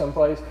groceries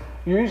someplace,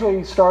 you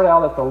usually start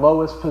out at the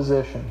lowest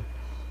position.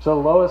 So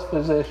the lowest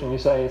position, you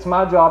say, it's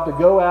my job to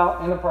go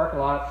out in the parking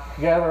lot,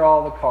 gather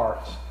all the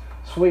carts,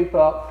 sweep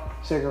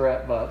up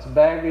cigarette butts,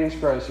 bag these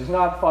groceries.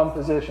 Not a fun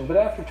position. But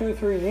after 2 or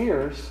 3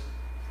 years,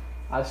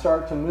 I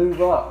start to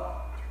move up.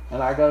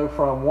 And I go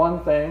from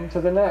one thing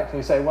to the next. And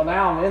you say, well,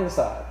 now I'm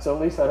inside. So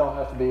at least I don't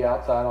have to be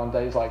outside on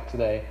days like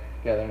today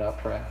gathering up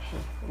trash.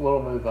 A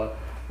little move up.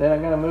 Then I'm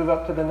going to move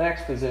up to the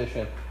next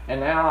position. And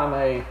now I'm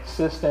a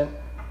assistant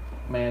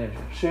manager,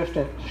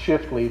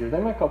 shift leader. They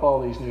make up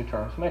all these new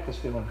terms, make us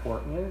feel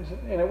important.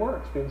 And it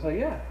works. People say,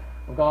 yeah,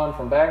 I've gone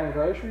from bagging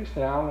groceries to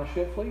now I'm a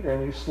shift leader.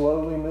 And you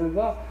slowly move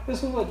up.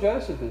 This is what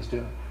Joseph is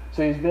doing.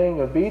 So he's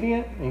being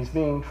obedient. He's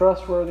being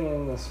trustworthy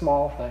in the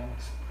small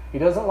things. He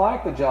doesn't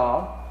like the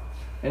job.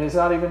 And it's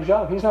not even a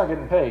job. He's not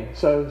getting paid.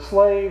 So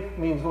slave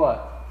means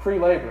what? Free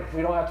labor.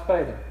 We don't have to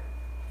pay them.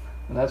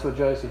 And that's what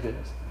Joseph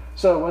is.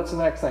 So what's the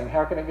next thing?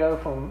 How can it go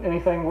from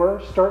anything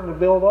worse, starting to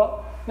build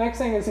up? Next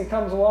thing is he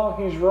comes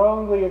along, he's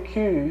wrongly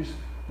accused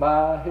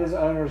by his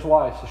owner's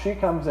wife. So she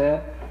comes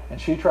in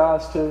and she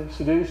tries to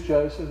seduce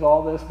Joseph,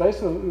 all this.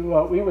 Basically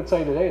what we would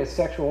say today is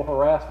sexual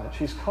harassment.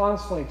 She's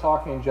constantly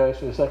talking to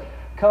Joseph to say,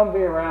 come be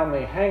around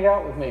me, hang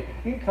out with me,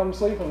 you can come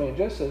sleep with me. And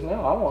Joseph says,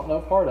 no, I want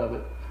no part of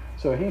it.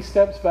 So he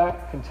steps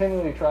back,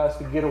 continually tries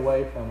to get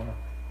away from her.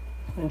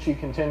 And she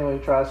continually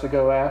tries to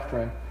go after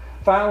him.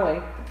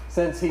 Finally,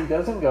 since he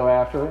doesn't go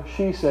after her,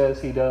 she says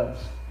he does.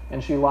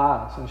 And she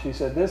lies. And she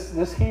said,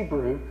 this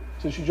Hebrew,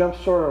 so she jumps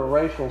sort of a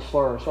racial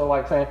slur, sort of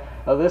like saying,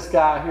 oh, this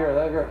guy here,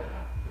 that girl,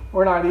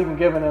 we're not even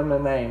giving him a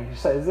name. She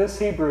says, this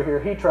Hebrew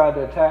here, he tried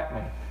to attack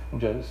me. And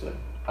Joseph said,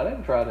 I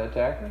didn't try to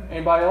attack her.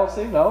 Anybody else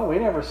see? No, we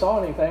never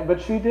saw anything, but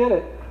she did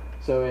it.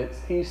 So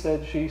it's he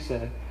said, she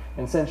said.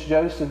 And since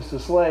Joseph's a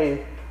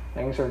slave,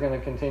 things are going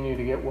to continue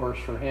to get worse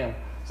for him.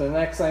 So the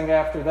next thing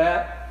after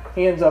that,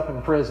 he ends up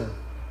in prison.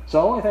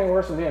 So the only thing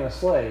worse than being a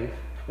slave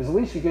is at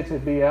least you get to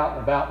be out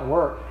and about and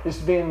work, is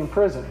to be in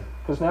prison.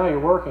 Because now you're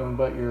working,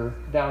 but you're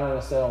down in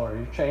a cell or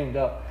you're chained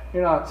up.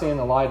 You're not seeing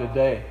the light of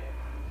day.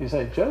 You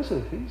say,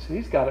 Joseph,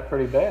 he's got it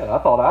pretty bad. I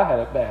thought I had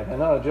it bad. But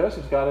no,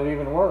 Joseph's got it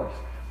even worse.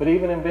 But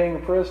even in being a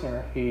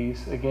prisoner,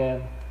 he's,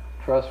 again,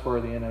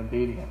 trustworthy and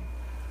obedient.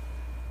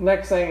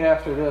 Next thing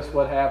after this,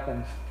 what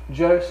happens?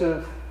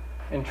 Joseph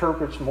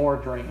interprets more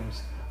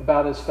dreams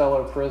about his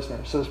fellow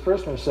prisoners. So his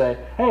prisoners say,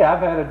 hey, I've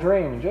had a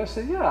dream. And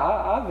Joseph said, yeah,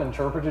 I've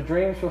interpreted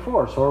dreams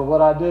before. Sort of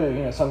what I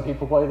do. Some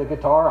people play the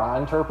guitar. I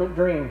interpret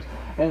dreams.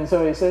 And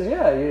so he says,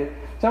 yeah,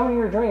 tell me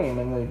your dream.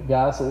 And the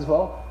guy says,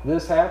 well,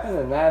 this happened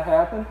and that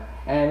happened.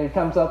 And he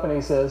comes up and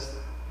he says,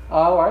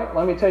 all right,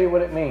 let me tell you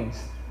what it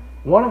means.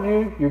 One of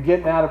you, you're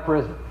getting out of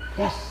prison.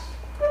 Yes.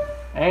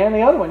 And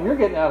the other one, you're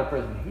getting out of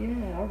prison.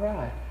 Yeah, all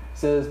right.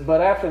 Says,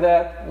 but after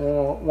that,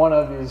 one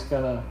of you is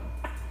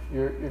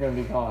you're going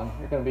to be gone.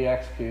 You're going to be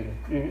executed.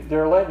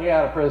 They're letting you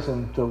out of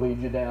prison to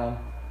lead you down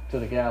to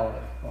the gallows.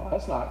 Well,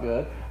 that's not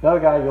good. Another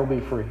guy, you'll be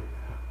free.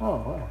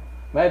 Oh, well.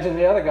 Imagine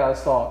the other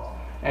guy's thoughts.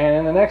 And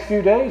in the next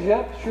few days,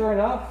 yep, sure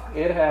enough,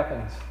 it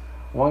happens.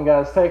 One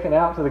guy's taken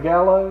out to the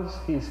gallows.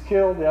 He's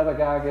killed. The other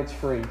guy gets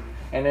free.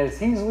 And as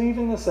he's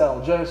leaving the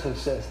cell, Joseph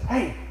says,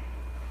 hey,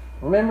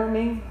 remember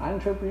me? I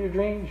interpret your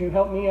dreams. You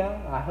help me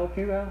out. I help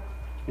you out.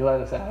 You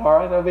let us out. All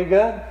right, that'll be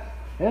good?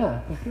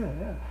 Yeah, that's good,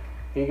 yeah.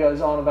 He goes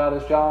on about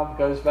his job,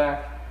 goes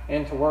back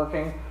into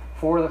working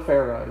for the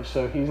Pharaoh.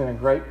 So he's in a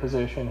great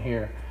position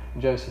here.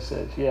 And Joseph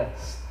says,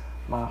 yes,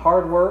 my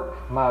hard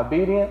work, my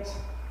obedience,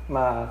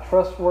 my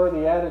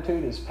trustworthy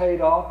attitude is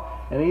paid off,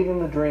 and even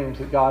the dreams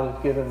that God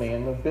has given me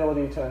and the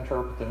ability to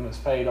interpret them is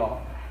paid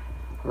off.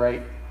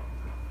 Great.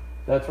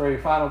 That's where your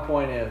final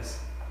point is.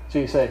 So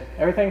you say,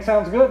 everything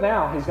sounds good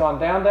now. He's gone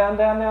down, down,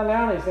 down, down,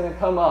 down, and he's going to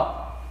come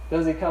up.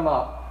 Does he come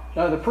up?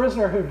 No, the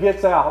prisoner who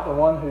gets out, the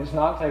one who's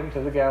not taken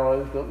to the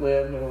gallows, but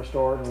lived and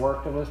restored and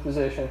worked in this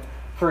position,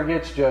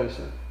 forgets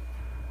Joseph.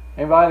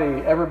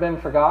 Anybody ever been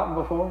forgotten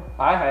before?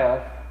 I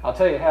have. I'll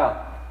tell you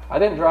how. I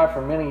didn't drive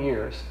for many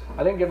years.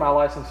 I didn't get my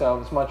license until I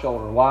was much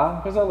older. Why?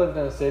 Because I lived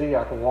in a city.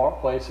 I could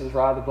walk places,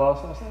 ride the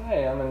bus. And I said,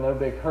 hey, I'm in no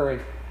big hurry.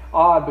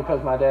 Odd,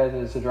 because my dad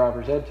is a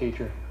driver's ed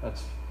teacher.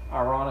 That's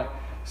ironic.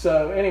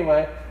 So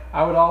anyway,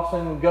 I would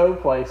often go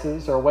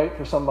places or wait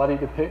for somebody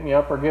to pick me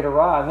up or get a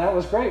ride. And that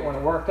was great when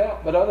it worked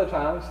out. But other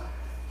times,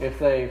 if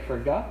they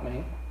forgot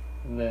me,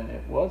 then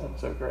it wasn't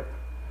so great.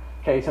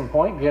 Case in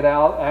point, get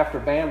out after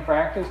band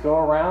practice, go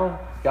around.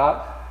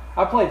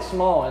 I played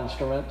small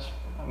instruments.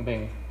 I'm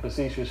being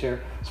facetious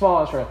here.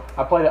 Small instrument.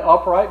 I played an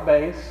upright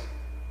bass.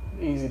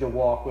 Easy to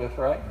walk with,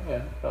 right?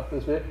 Yeah, about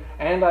this big.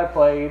 And I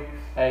played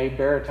a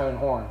baritone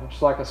horn, which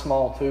is like a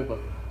small tuba.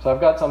 So I've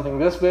got something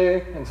this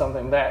big and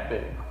something that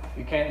big.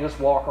 You can't just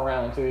walk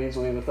around too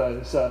easily with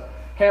those. So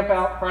camp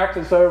out,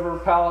 practice over,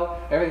 pallet,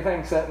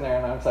 everything's sitting there,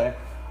 and I'm saying,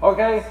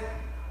 okay,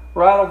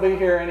 Rod will be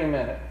here any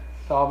minute.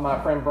 Called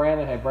my friend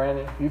Brandon. Hey,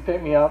 Brandon, you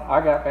pick me up.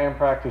 I got band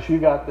practice. You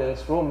got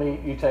this. We'll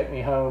meet. You take me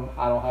home.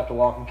 I don't have to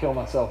walk and kill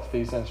myself with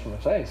these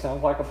instruments. Hey,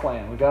 sounds like a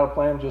plan. We got a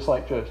plan just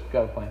like Joseph.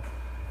 Got a plan.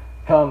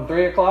 Come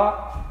 3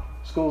 o'clock,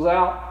 school's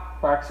out,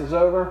 practice is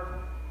over,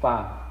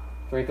 fine.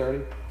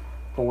 3:30,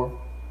 4,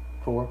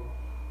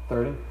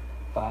 4:30,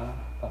 5.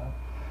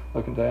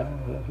 Looking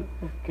down.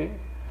 Okay.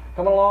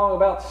 Coming along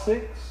about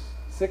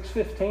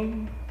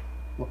 6:15.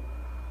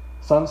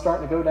 Sun's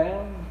starting to go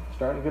down,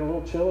 starting to get a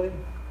little chilly.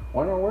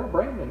 Wondering where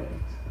Brandon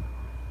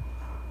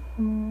is.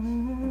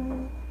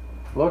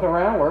 Looking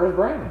around, where's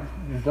Brandon?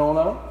 You don't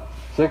know.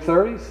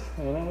 6:30s,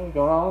 going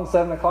on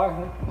 7 o'clock.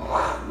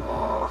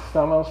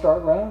 Stomach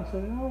start growling. So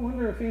I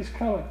wonder if he's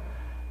coming.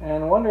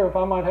 And wonder if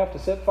I might have to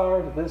set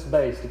fire to this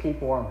base to keep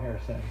warm here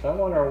soon. So I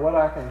wonder what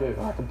I can do.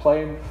 I can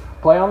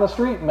play on the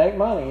street and make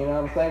money.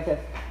 I'm thinking.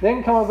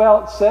 Then come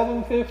about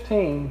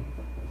 7:15.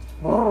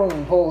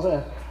 Boom, pulls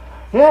in.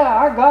 Yeah,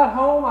 I got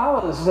home. I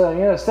was,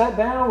 sat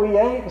down. We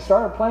ate and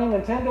started playing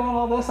Nintendo and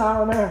all this. I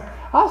remember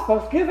I was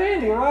supposed to give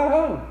Andy a ride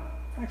home.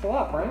 Thanks a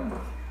lot, Brandon.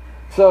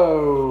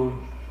 So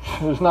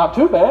it was not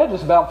too bad.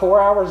 Just about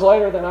 4 hours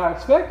later than I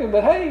expected.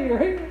 But hey, you're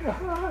here.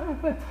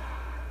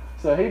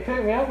 So he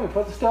picked me up. We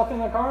put the stuff in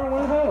the car and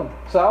went home.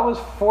 So I was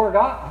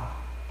forgotten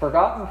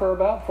for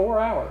about 4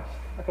 hours.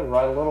 I could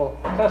write a little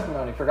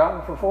testimony.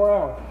 Forgotten for 4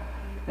 hours.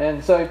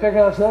 And so he picked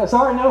up and said,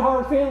 sorry, no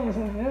hard feelings.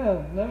 And,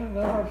 yeah,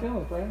 no hard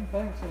feelings, Brandon.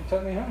 Thanks. And he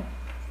took me home.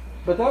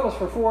 But that was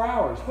for 4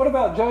 hours. What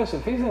about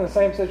Joseph? He's in the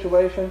same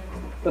situation.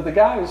 But the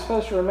guy who's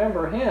supposed to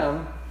remember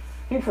him,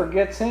 he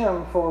forgets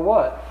him for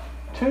what?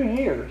 2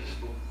 years.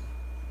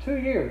 2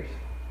 years.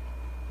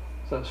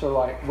 So it's sort of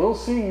like, we'll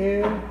see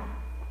you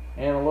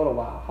in a little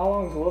while. How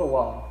long is a little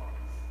while?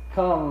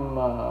 Come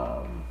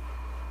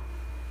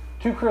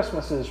 2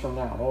 Christmases from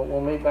now.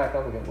 We'll meet back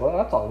up again. Well,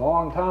 that's a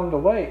long time to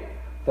wait.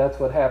 That's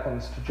what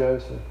happens to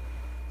Joseph.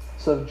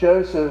 So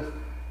Joseph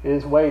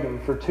is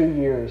waiting for 2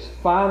 years.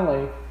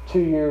 Finally,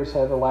 2 years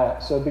have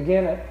elapsed. So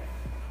begin at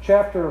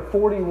chapter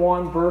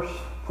 41, verse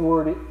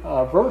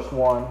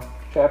 1.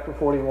 Chapter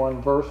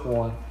 41, verse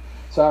 1.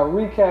 So I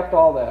recapped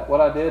all that.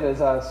 What I did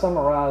is I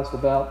summarized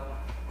about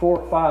 4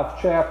 or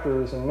 5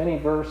 chapters and many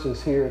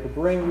verses here to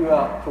bring you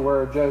up to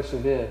where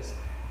Joseph is.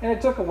 And it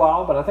took a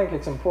while, but I think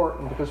it's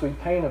important because we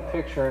paint a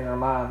picture in our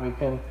mind. We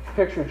can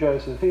picture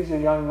Joseph. He's a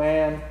young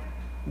man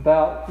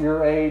about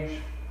your age,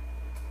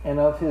 and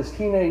of his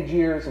teenage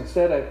years,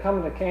 instead of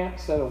coming to camp,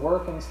 instead of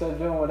working, instead of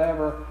doing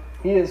whatever,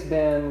 he has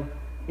been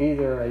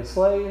either a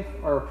slave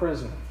or a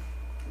prisoner.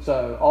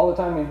 So all the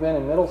time he's been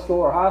in middle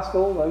school or high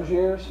school, those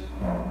years,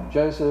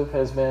 Joseph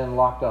has been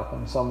locked up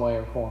in some way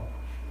or form.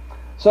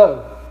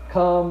 So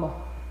come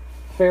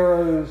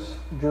Pharaoh's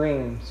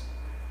dreams,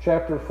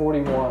 chapter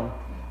 41.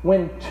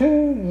 When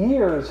 2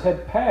 years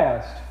had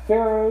passed,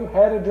 Pharaoh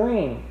had a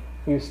dream.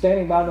 He was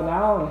standing by the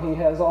Nile and he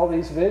has all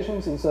these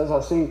visions. He says,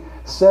 I see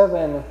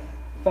 7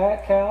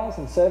 fat cows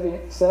and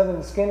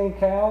 7 skinny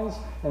cows,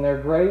 and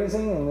they're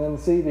grazing, and then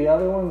see the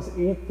other ones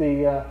eat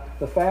the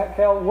fat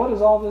cow. What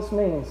does all this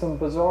mean? Some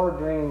bizarre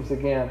dreams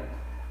again.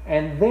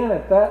 And then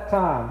at that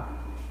time,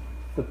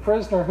 the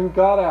prisoner who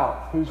got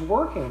out, who's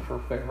working for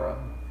Pharaoh,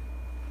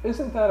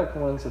 isn't that a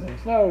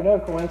coincidence?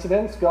 No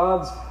coincidence.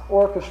 God's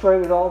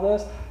orchestrated all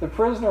this. The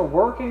prisoner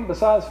working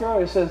besides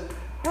Pharaoh, he says,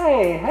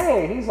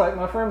 hey, he's like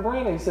my friend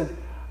Brandon. He said,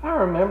 I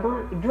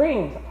remember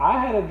dreams. I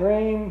had a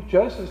dream.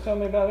 Joseph's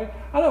telling me about it.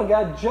 I know a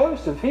guy,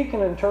 Joseph, he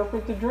can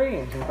interpret the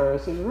dreams. And Pharaoh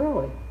says,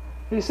 really?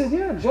 He said,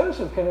 yeah,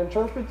 Joseph can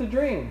interpret the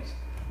dreams.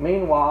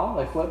 Meanwhile,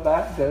 they flip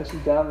back.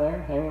 Joseph's down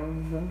there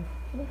hanging.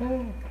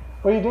 Hey,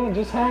 what are you doing?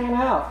 Just hanging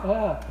out.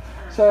 Yeah.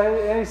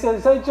 So he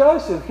says, hey,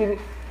 Joseph,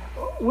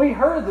 we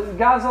heard the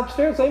guys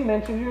upstairs, they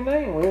mentioned your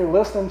name. We were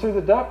listening to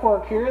the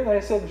ductwork here, and they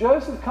said,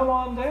 Joseph, come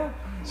on down.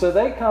 So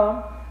they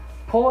come.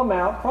 Pull him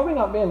out, probably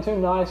not being too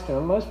nice to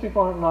him. Most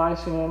people aren't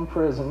nice, in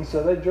prison.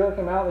 So they jerk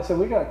him out. They said,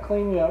 we got to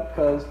clean you up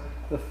because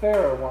the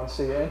Pharaoh wants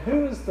to see you. And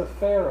who is the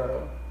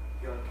Pharaoh?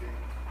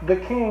 The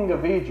king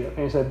of Egypt.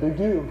 And he said, big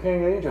deal,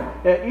 king of Egypt.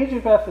 Yeah,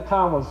 Egypt at the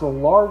time was the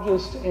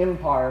largest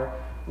empire,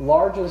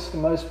 largest,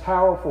 most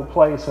powerful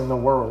place in the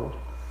world.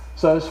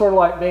 So it's sort of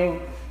like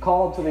being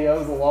called to the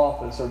Oval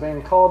Office or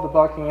being called to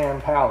Buckingham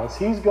Palace.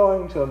 He's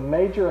going to a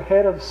major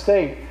head of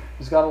state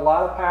who's got a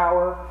lot of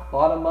power, a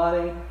lot of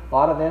money, a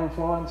lot of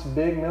influence,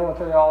 big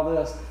military, all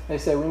this. They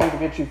say, we need to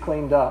get you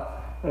cleaned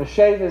up. We're going to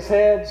shave his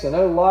head so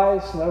no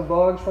lice, no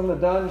bugs from the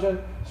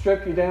dungeon,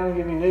 strip you down,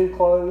 give you new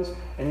clothes,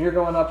 and you're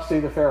going up to see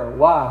the Pharaoh.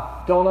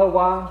 Why? Don't know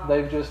why.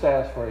 They've just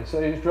asked for you.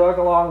 So he's drug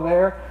along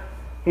there.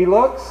 He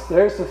looks,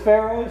 there's the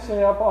Pharaoh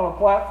sitting up on a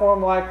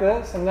platform like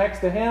this, and next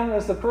to him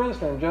is the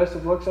prisoner. And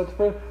Joseph looks at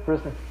the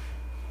prisoner.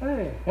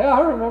 Hey, yeah,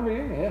 I remember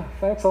you. Yeah,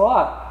 thanks a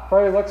lot.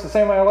 Probably looks the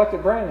same way I looked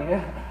at Brandon.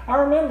 Yeah, I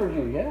remembered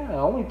you. Yeah,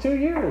 only 2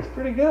 years.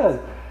 Pretty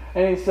good.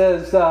 And he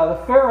says,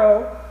 the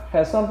Pharaoh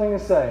has something to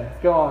say.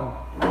 Go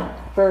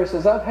on. Pharaoh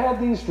says, I've had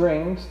these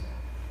dreams.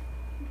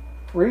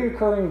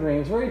 reoccurring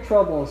dreams, very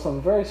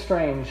troublesome, very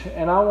strange,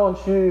 and I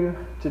want you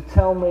to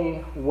tell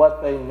me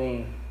what they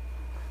mean.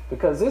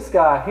 Because this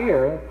guy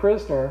here, the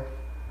prisoner,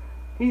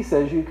 he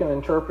says you can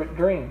interpret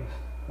dreams.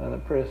 And the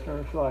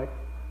prisoner's like,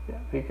 yeah,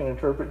 he can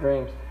interpret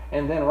dreams.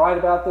 And then right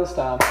about this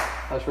time,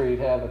 that's where you'd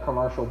have a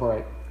commercial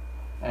break.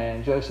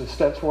 And Joseph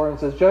steps forward and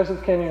says,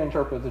 Joseph, can you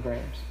interpret the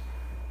dreams?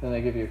 Then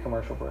they give you a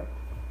commercial break.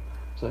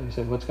 So you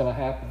said, what's going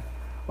to happen?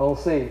 Well, we'll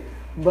see.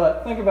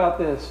 But think about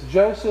this.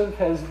 Joseph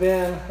has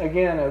been,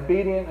 again,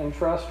 obedient and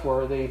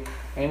trustworthy,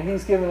 and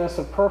he's given us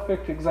a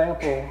perfect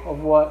example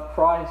of what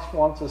Christ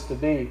wants us to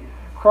be.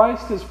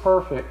 Christ is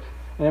perfect.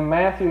 And in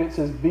Matthew it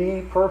says,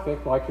 be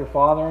perfect like your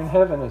Father in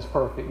heaven is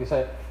perfect. You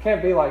say,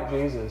 can't be like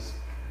Jesus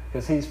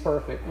because he's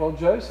perfect. Well,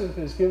 Joseph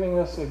is giving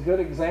us a good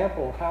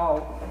example of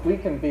how we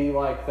can be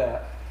like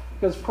that.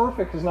 Because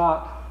perfect is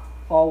not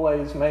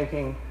always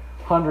making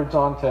hundreds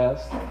on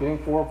tests, getting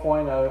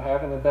 4.0,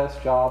 having the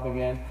best job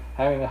again,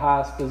 having the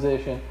highest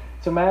position.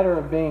 It's a matter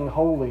of being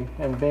holy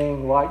and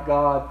being like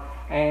God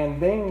and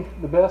being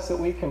the best that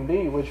we can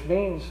be, which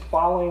means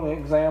following the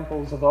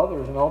examples of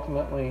others and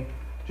ultimately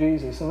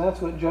Jesus. And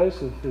that's what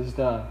Joseph has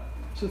done.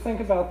 So think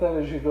about that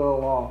as you go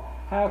along.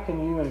 How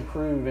can you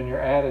improve in your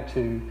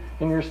attitude,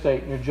 in your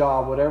state, in your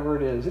job, whatever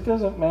it is? It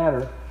doesn't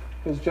matter,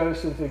 because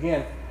Joseph,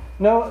 again,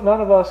 none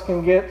of us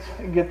can get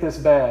this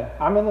bad.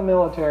 I'm in the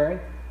military,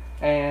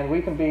 and we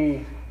can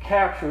be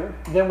captured.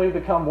 Then we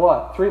become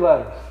what? 3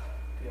 letters.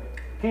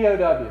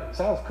 POW.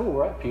 Sounds cool,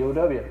 right?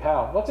 POW.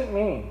 POW. What's it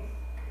mean?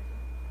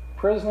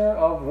 Prisoner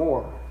of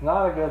war.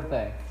 Not a good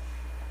thing.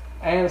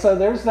 And so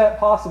there's that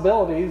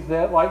possibility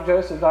that, like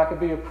Joseph, I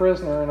could be a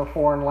prisoner in a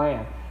foreign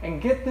land.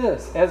 And get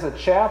this, as a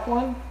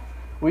chaplain,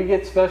 we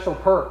get special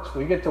perks.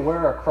 We get to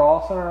wear a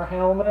cross on our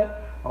helmet,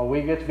 or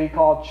we get to be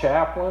called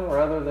chaplain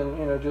rather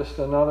than, just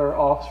another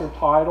officer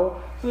title.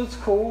 So it's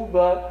cool,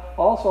 but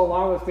also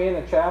along with being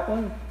a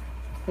chaplain,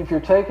 if you're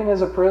taken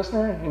as a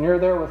prisoner and you're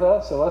there with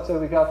us, so let's say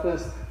we got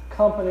this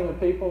company of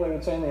people, they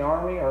would say in the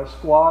Army, or a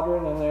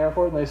squadron in the Air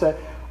Force, and they say,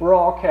 we're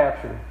all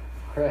captured.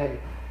 Great.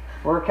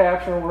 We're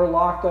captured, we're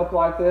locked up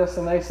like this,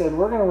 and they said,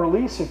 we're going to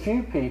release a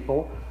few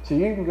people, so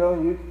you can go,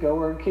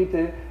 or keep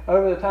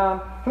over the time.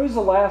 Who's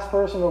the last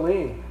person to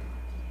leave?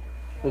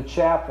 The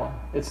chaplain.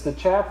 It's the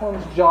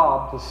chaplain's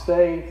job to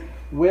stay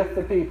with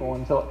the people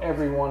until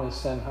everyone is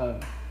sent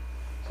home.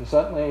 So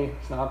certainly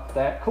it's not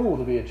that cool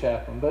to be a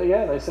chaplain. But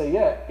yeah, they say,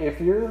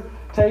 if you're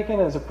taken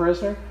as a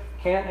prisoner,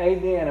 can't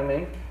aid the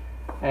enemy,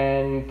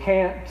 and you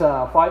can't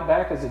fight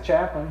back as a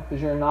chaplain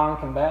because you're a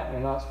non-combatant.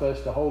 You're not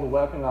supposed to hold a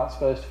weapon, not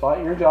supposed to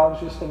fight. Your job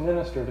is just to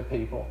minister to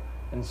people.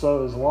 And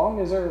so as long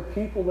as there are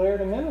people there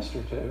to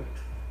minister to,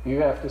 you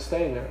have to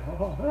stay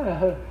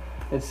there.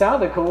 It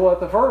sounded cool at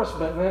the first,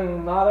 but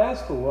then not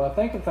as cool. I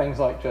think of things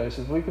like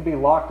Joseph. We could be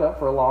locked up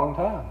for a long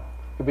time.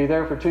 Could be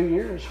there for 2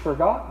 years,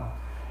 forgotten.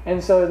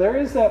 And so there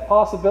is that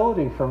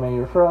possibility for me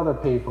or for other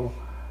people.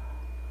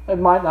 It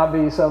might not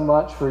be so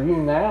much for you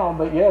now,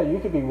 but you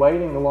could be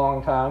waiting a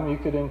long time. You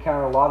could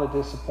encounter a lot of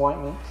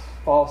disappointments,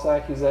 false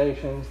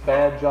accusations,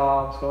 bad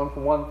jobs, going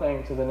from one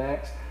thing to the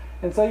next.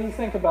 And so you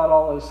think about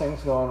all those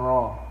things going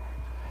wrong.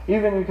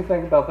 Even you could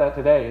think about that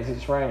today as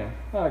it's raining.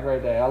 Not a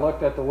great day. I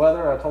looked at the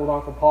weather. I told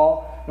Uncle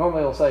Paul,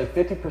 normally he'll say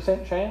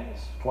 50%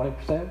 chance,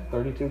 20%,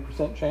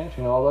 32% chance,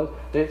 all those.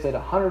 It said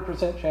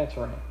 100% chance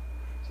of rain.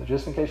 So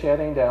just in case you had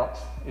any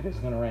doubts, it is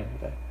going to rain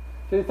today.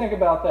 So you think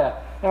about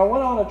that. Now, I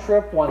went on a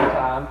trip one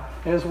time.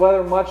 It was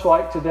weather much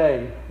like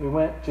today. We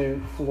went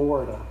to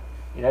Florida.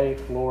 Yay,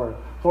 Florida.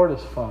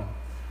 Florida's fun.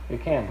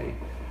 It can be.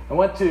 I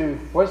went to,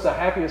 what's the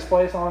happiest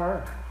place on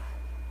earth?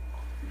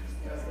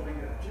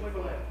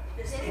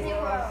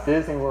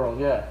 Disney World,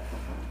 yeah.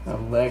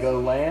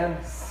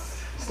 Legoland.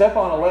 Step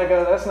on a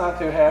Lego, that's not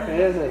too happy,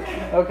 is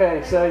it?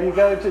 Okay, so you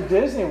go to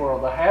Disney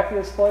World, the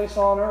happiest place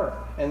on earth.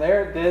 And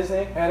there at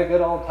Disney, had a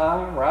good old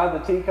time, ride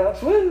the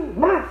teacups, woo,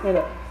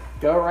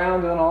 go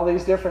around doing all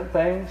these different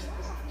things.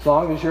 As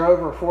long as you're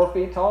over 4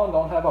 feet tall and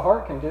don't have a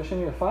heart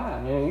condition, you're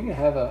fine. You can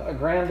have a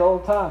grand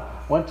old time.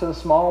 Went to the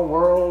small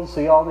world,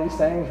 see all these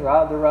things,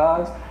 ride the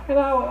rides. And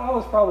I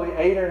was probably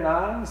 8 or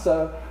 9,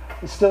 so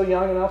still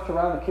young enough to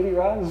ride the kiddie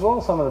rides as well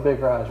as some of the big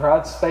rides.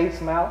 Ride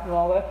Space Mountain and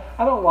all that.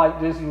 I don't like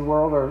Disney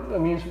World or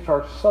amusement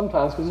parks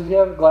sometimes because if you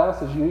have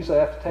glasses, you usually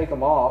have to take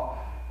them off.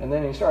 And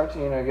then you start to,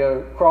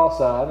 go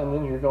cross-eyed, and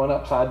then you're going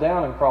upside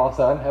down and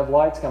cross-eyed and have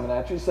lights coming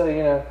at you.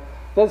 So,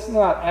 that's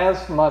not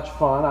as much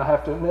fun, I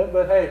have to admit.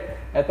 But hey,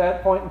 at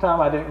that point in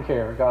time, I didn't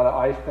care. Got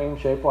an ice cream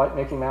shaped like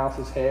Mickey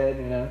Mouse's head.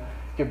 You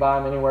could buy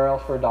them anywhere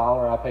else for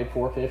 $1. I paid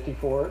 $4.50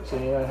 for it. So,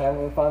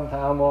 having a fun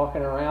time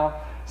walking around.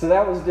 So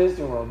that was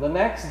Disney World. The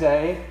next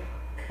day,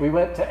 we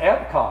went to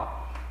Epcot.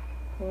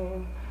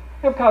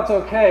 Epcot's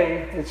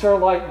okay. It's sort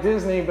of like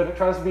Disney, but it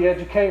tries to be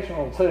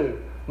educational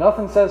too.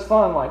 Nothing says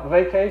fun like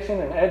vacation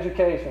and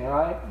education,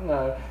 right?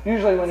 No.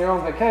 Usually when you're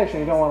on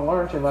vacation, you don't want to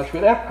learn too much.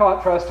 But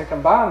Epcot tries to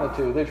combine the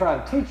two. They try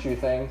and teach you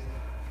things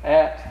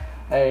at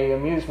an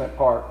amusement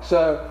park.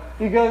 So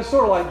you go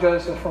sort of like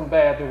Joseph from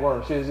bad to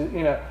worse.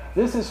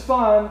 This is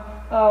fun.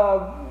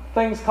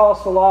 things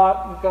cost a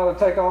lot. I've got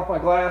to take off my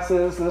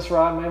glasses. This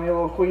ride made me a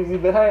little queasy,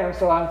 but hey, I'm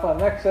still having fun.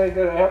 Next day,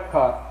 go to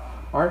Epcot.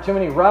 Aren't too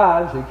many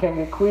rides. You can't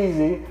get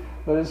queasy,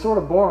 but it's sort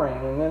of boring.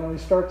 And then we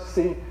start to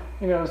see,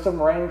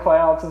 some rain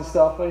clouds and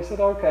stuff. But he said,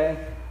 okay,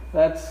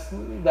 that's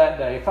that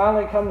day.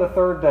 Finally, come the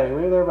third day.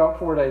 We were there about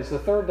 4 days. The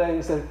third day,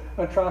 he said, I'm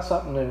going to try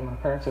something new. My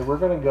parents said, we're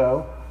going to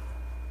go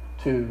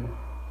to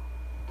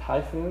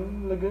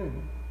Typhoon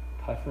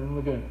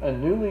Lagoon, a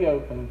newly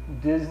opened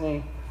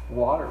Disney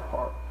water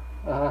park.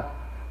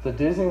 So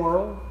Disney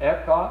World,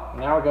 Epcot,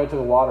 now we go to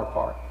the water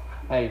park.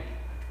 Hey,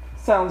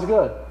 sounds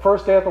good.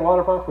 First day at the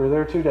water park, we were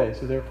there 2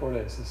 days. We were there 4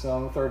 days. So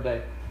on the third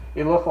day,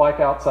 it looked like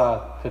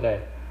outside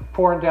today,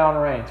 pouring down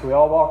rain. So we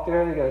all walked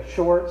there. They got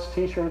shorts,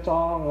 t-shirts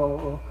on,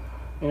 little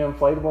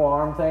inflatable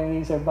arm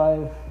thingies.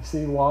 Everybody, you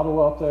see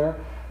Waddle up there.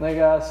 And the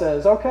guy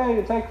says, okay,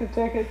 you take the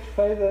ticket, you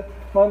pay the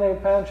money, you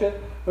punch it.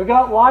 We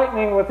got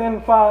lightning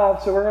within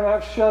 5, so we're going to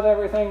have to shut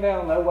everything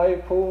down. No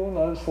wave pool,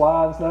 no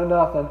slides, no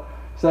nothing.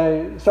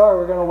 Say, sorry,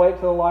 we're going to wait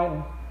till the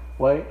lightning.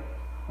 Wait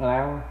an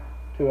hour,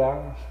 2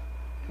 hours,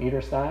 eat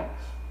our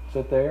snacks,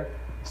 sit there.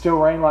 Still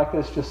rain like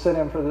this, just sit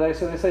in for the day.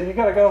 So they said, you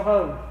got to go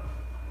home.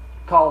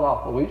 Called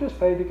off. Well, we just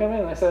paid to come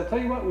in. They said, I tell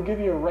you what, we'll give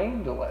you a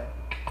rain delay.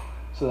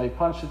 So they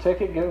punched the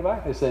ticket, give it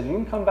back. They said, you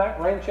can come back,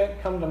 rain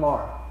check, come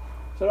tomorrow.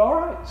 I said, all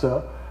right.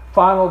 So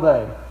final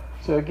day.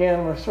 So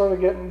again, we're sort of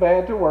getting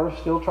bad to worse,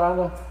 still trying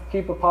to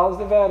keep a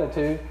positive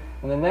attitude.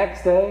 And the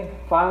next day,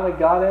 finally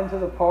got into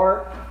the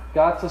park,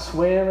 got to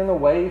swim in the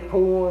wave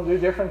pool and do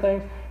different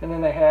things. And then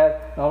they had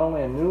not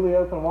only a newly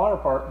opened water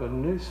park, but a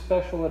new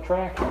special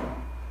attraction.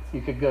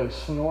 You could go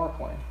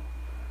snorkeling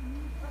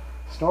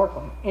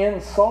in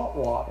salt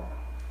water.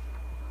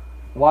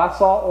 Why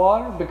salt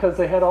water? Because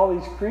they had all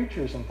these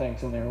creatures and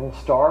things in there. Little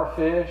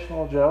starfish,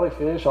 little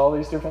jellyfish, all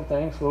these different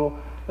things. Little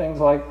things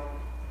like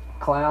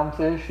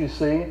clownfish you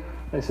see.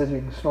 They said you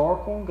can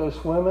snorkel, go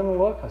swimming and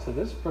look. I said,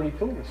 this is pretty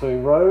cool. So we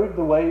rode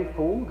the wave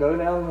pool, go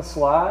down the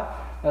slide.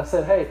 And I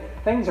said, hey,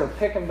 things are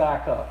picking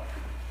back up.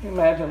 You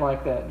imagine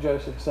like that.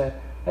 Joseph said,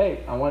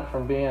 hey, I went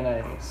from being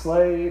a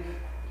slave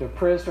to a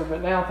prisoner,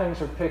 but now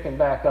things are picking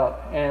back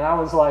up. And I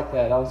was like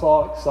that. I was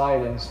all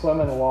excited and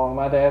swimming along.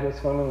 My dad was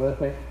swimming with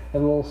me, had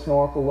a little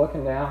snorkel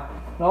looking down.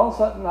 And all of a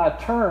sudden I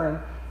turned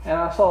and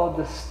I saw a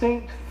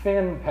distinct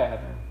fin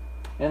pattern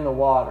in the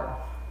water.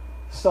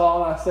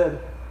 And I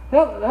said,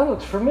 that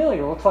looks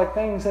familiar. It looks like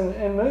things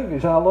in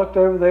movies. And I looked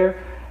over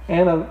there,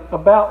 and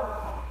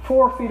about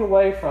 4 feet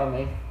away from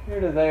me,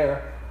 here to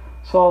there,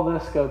 saw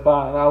this go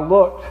by. And I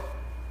looked,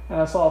 and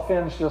I saw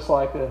fins just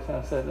like this. And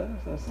I said,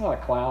 that's not a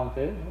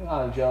clownfish,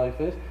 not a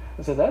jellyfish.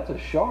 I said, that's a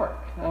shark.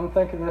 I'm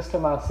thinking this to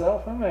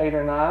myself. I'm 8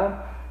 or 9,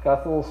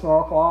 got the little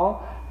snorkel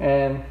on,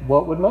 and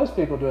what would most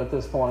people do at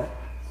this point?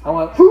 I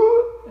went,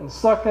 and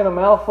sucked in a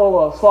mouthful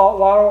of salt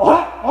water,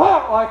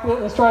 like this,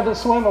 and tried to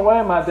swim away.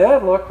 And my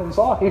dad looked and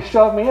saw. He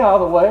shoved me out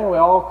of the way, and we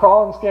all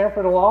crawled and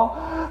scampered along,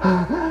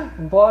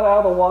 and blot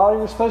out of the water.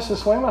 You're supposed to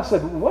swim. I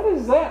said, what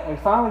is that? And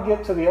we finally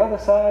get to the other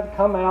side,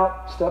 come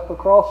out, step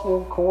across a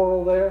little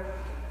coral there,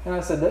 and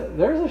I said,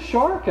 there's a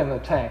shark in the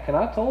tank. And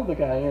I told the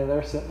guy,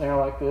 they're sitting there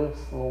like this,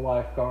 a little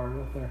lifeguard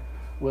with their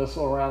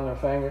whistle around their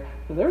finger.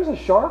 There's a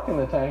shark in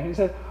the tank. He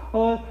said,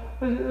 well,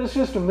 it's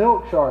just a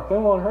milk shark. They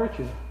won't hurt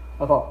you.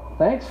 I thought,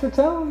 thanks for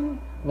telling me.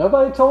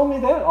 Nobody told me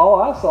that. All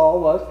I saw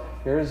was,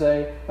 here's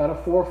about a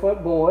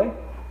 4-foot boy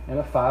and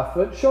a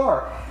 5-foot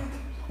shark.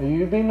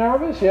 You'd be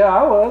nervous? Yeah,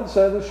 I would.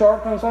 So the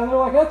shark comes out, and they're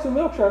like, that's a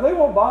milk shark. They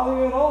won't bother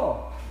you at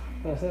all.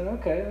 I said,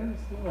 okay.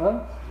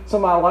 So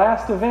my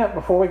last event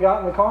before we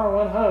got in the car and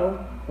went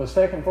home was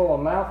taken full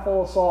of a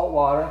mouthful of salt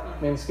water,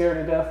 being scared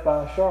to death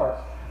by a shark.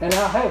 And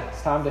now, hey,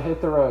 it's time to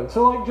hit the road.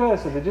 So like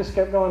Joseph, it just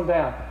kept going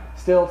down.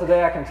 Still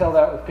today, I can tell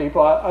that with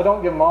people. I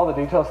don't give them all the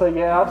details. Say,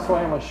 yeah, I've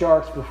swam with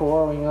sharks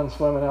before when you're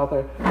swimming out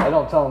there. I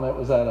don't tell them it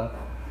was at a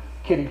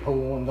kiddie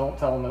pool, and don't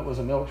tell them it was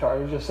a milk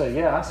shark. You just say,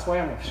 yeah, I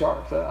swam with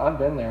sharks. I've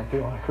been there. And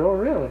people are like, oh,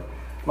 really?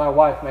 My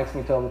wife makes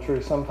me tell the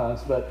truth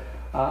sometimes, but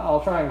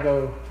I'll try and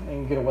go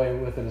and get away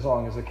with it as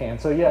long as I can.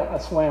 So yeah, I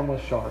swam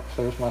with sharks.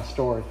 There's my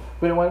story.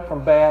 But it went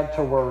from bad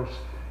to worse.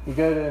 You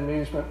go to an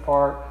amusement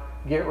park,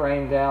 get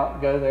rained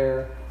out, go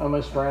there,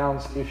 almost drown,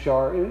 see a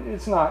shark.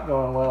 It's not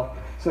going well.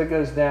 So it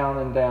goes down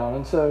and down.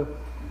 And so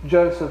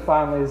Joseph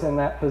finally is in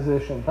that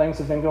position. Things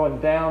have been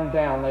going down,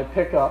 down. They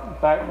pick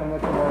up back from the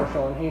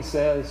commercial, and he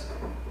says,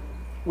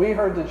 we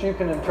heard that you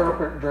can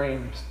interpret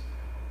dreams.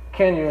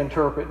 Can you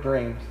interpret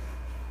dreams?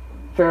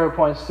 Pharaoh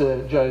points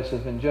to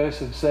Joseph, and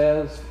Joseph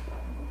says,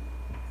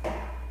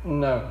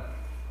 no.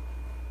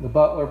 The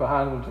butler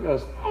behind him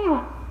goes,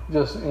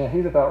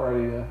 he's about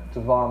ready to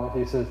vomit.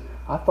 He says,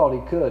 I thought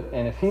he could,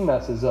 and if he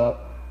messes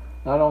up,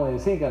 not only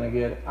is he going to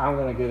get it, I'm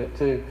going to get it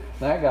too.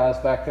 And that guy's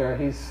back there,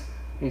 he's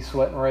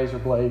sweating razor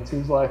blades.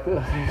 He's like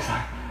this.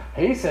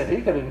 He said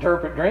he could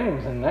interpret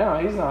dreams, and now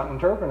he's not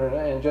interpreting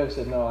it. And Joe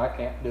said, no, I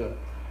can't do it.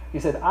 He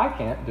said, I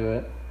can't do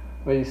it,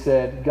 but he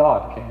said,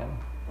 God can.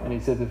 And he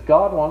said, if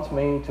God wants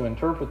me to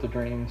interpret the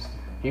dreams,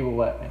 he will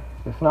let me.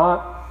 If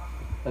not,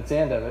 that's the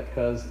end of it,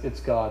 because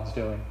it's God's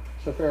doing.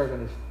 So Pharaoh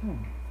goes,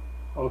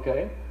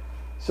 okay.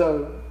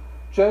 So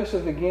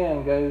Joseph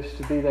again goes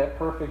to be that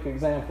perfect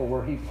example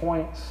where he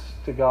points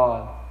to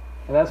God.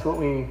 And that's what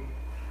we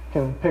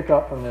can pick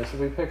up from this. If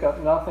we pick up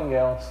nothing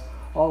else,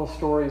 all the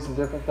stories and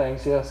different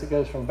things, yes, it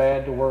goes from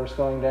bad to worse,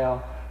 going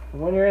down.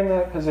 When you're in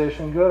that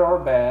position, good or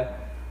bad,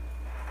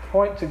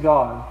 point to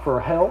God for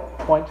help,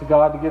 point to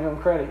God to give him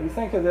credit. You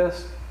think of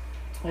this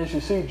as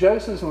you see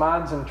Joseph's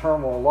mind's in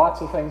turmoil,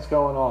 lots of things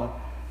going on.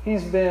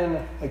 He's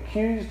been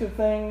accused of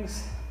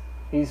things.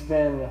 He's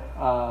been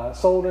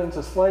sold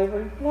into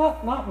slavery.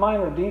 Not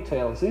minor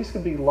details. These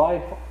could be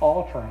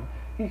life-altering.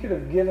 He could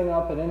have given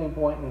up at any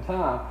point in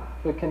time.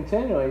 But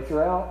continually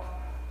throughout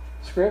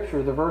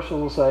Scripture, the verses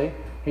will say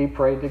he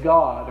prayed to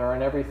God, or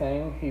in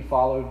everything he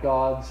followed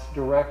God's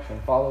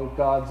direction, followed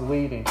God's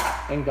leading,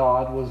 and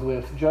God was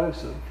with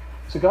Joseph.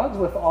 So God's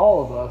with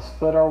all of us,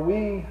 but are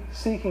we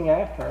seeking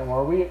after him?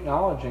 Are we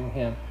acknowledging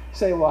him? You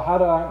say, well, how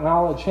do I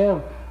acknowledge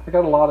him? I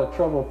got a lot of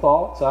troubled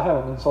thoughts. I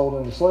haven't been sold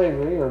into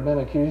slavery or been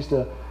accused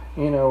of,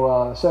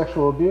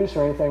 sexual abuse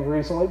or anything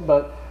recently,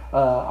 but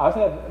I've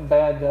had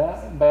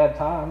bad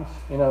times,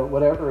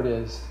 whatever it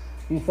is.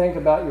 You think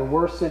about your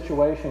worst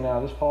situation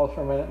now, just pause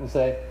for a minute and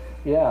say,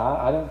 yeah,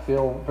 I didn't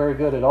feel very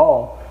good at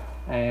all,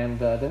 and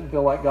didn't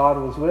feel like God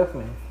was with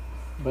me.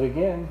 But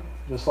again,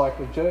 just like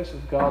with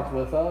Joseph, God's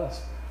with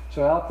us.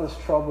 Throughout this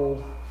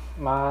troubled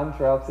mind,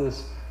 throughout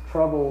this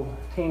troubled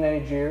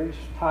teenage years,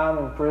 time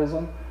in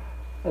prison,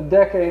 a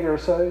decade or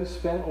so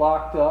spent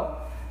locked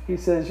up, he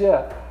says,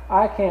 yeah,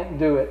 I can't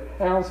do it.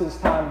 Now's his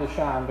time to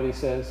shine, but he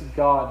says,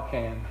 God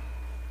can.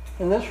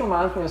 And this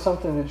reminds me of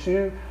something that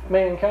you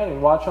may encounter. You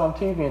watch on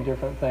TV and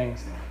different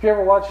things. If you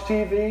ever watch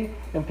TV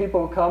and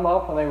people come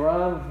up and they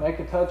run, make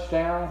a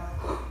touchdown,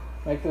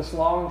 make this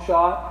long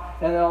shot,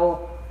 and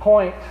they'll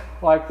point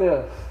like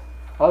this.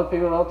 Other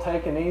people, they'll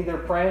take a knee, they're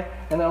praying,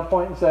 and they'll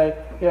point and say,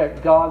 yeah,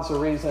 God's the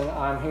reason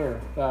I'm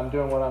here, that I'm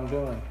doing what I'm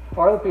doing.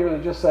 Or other people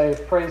that just say,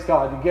 praise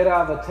God. You get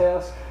out of the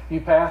test, you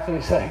pass, and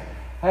you say,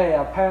 hey,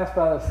 I passed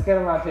by the skin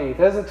of my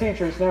teeth. As a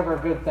teacher, it's never a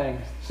good thing.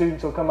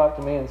 Students will come up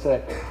to me and say,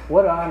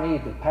 what do I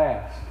need to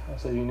pass? I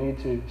say, you need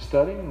to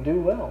study and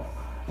do well.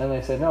 And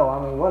they said, no,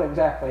 what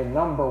exactly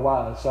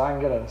number-wise? So I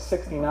can get a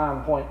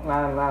 69.99.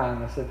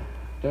 I said,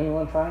 don't you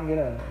want to try and get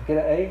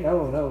an A?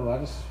 No, I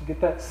just get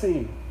that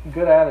C.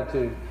 Good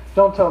attitude.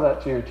 Don't tell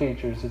that to your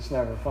teachers. It's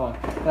never fun.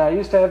 Now, I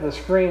used to have the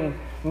screen,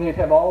 and they'd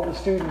have all the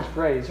students'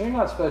 grades. You're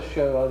not supposed to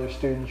show other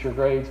students your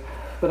grades,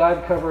 but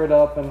I'd cover it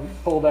up and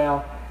pull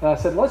down. And I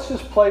said, let's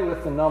just play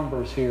with the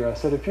numbers here. I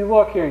said, if you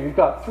look here, you've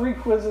got 3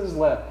 quizzes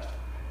left.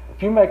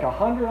 If you make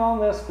 100 on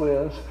this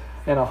quiz,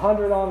 and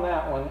 100 on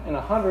that one, and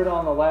 100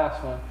 on the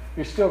last one,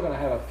 you're still going to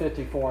have a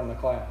 54 in the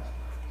class.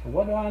 So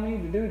what do I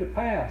need to do to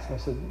pass? I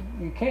said,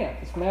 you can't.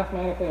 It's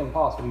mathematically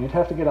impossible. You'd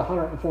have to get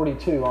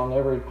 142 on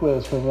every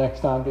quiz for the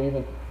next time to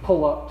even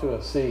pull up to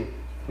a C.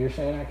 You're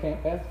saying I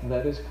can't pass?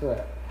 That is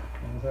correct.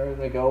 And there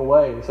they go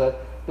away. So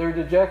they're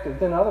dejected.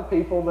 Then other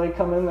people, they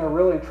come in there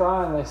really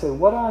trying. They say,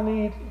 what do I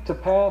need to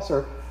pass?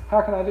 Or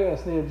how can I do it? I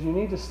said, you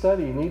need to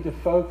study. You need to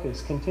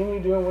focus. Continue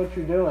doing what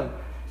you're doing.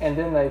 And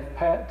then they've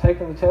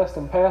taken the test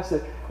and passed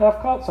it. And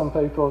I've caught some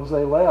people as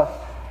they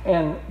left.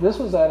 And this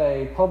was at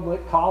a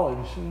public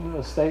college,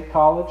 a state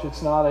college.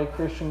 It's not a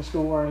Christian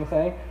school or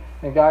anything.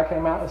 And a guy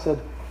came out and said,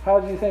 how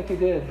did you think you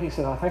did? He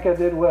said, I think I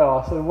did well.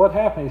 I said, what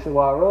happened? He said,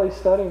 well, I really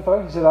studied and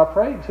focused. He said, I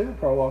prayed too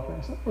before I walked in.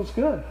 I said, it was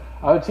good.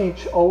 I would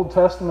teach Old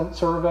Testament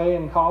survey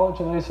in college,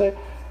 and they say,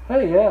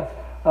 hey, yeah,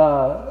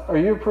 are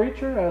you a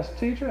preacher as a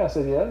teacher? I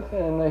said, yes.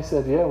 And they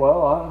said, yeah,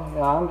 well,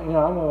 I'm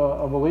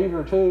a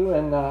believer too,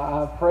 and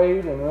I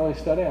prayed and really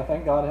studied. I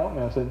think God helped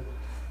me. I said,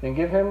 then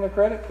give him the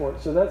credit for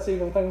it. So that's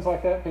even things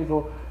like that.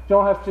 People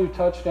don't have to do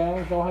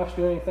touchdowns, don't have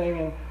to do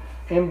anything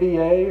in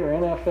NBA or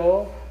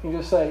NFL. You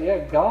just say,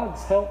 yeah,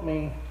 God's helped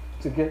me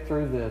to get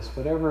through this,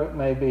 whatever it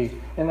may be.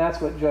 And that's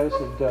what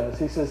Joseph does.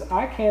 He says,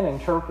 I can't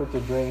interpret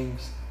the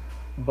dreams,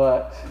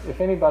 but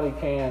if anybody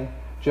can,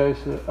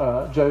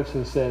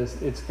 Joseph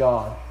says it's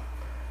God.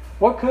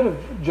 What could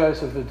have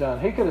Joseph have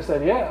done? He could have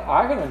said, yeah,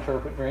 I can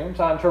interpret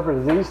dreams. I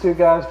interpreted these 2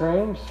 guys'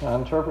 dreams. I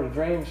interpreted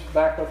dreams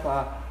back with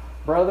my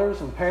brothers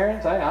and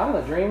parents. Hey, I'm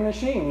the dream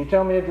machine. You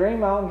tell me a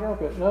dream, I'll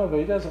interpret. No, but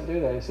he doesn't do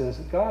that. He says,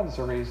 God's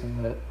the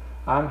reason that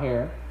I'm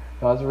here.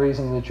 God's the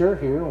reason that you're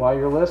here, why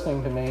you're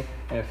listening to me.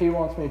 And if he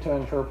wants me to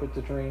interpret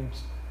the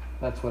dreams,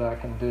 that's what I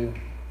can do.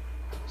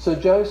 So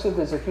Joseph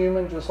is a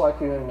human just like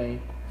you and me.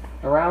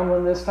 Around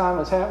when this time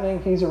is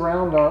happening, he's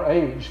around our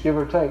age, give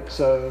or take.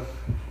 So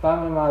if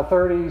I'm in my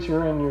 30s,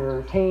 you're in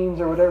your teens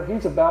or whatever,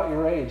 he's about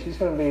your age. He's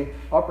going to be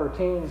upper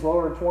teens,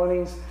 lower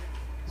 20s.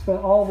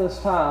 Spent all this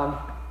time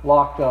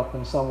locked up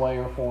in some way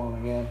or form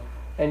again.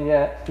 And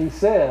yet he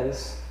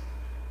says,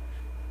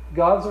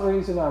 God's the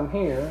reason I'm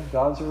here.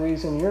 God's the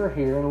reason you're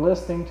here and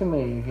listening to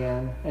me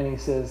again. And he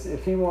says,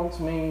 if he wants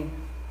me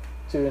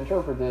to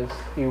interpret this,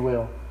 he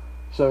will.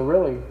 So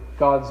really,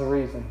 God's the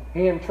reason.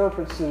 He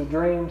interprets the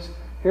dreams.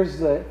 Here's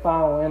the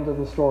final end of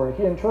the story.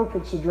 He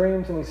interprets the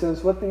dreams and he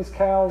says what these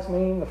cows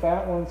mean, the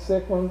fat ones,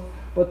 sick ones,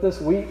 what this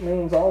wheat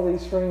means, all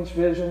these strange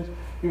visions.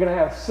 You're going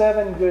to have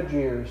 7 good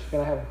years.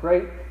 You're going to have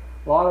great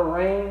A lot of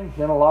rain,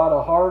 then a lot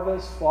of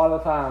harvest, a lot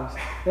of times.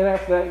 Then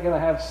after that, you're going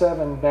to have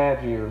 7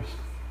 bad years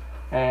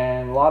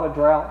and a lot of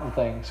drought and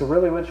things. So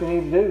really what you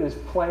need to do is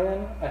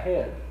plan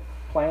ahead.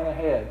 Plan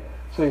ahead.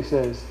 So he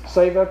says,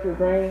 save up your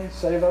grain,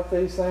 save up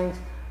these things.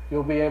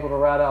 You'll be able to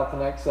ride out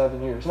the next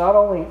 7 years. Not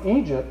only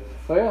Egypt,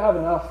 but you'll have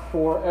enough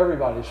for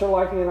everybody. Sure,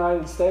 like the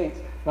United States.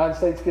 The United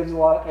States gives a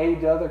lot of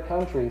aid to other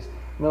countries.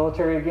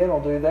 Military, again,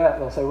 will do that.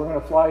 They'll say, we're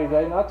going to fly you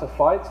today, not to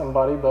fight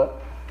somebody,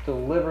 but to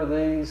deliver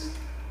these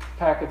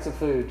packets of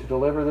food, to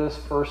deliver this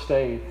first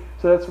aid.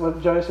 So that's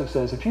what Joseph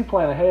says. If you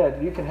plan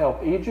ahead, you can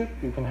help Egypt,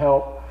 you can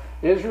help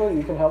Israel,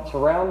 you can help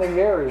surrounding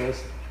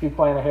areas if you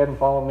plan ahead and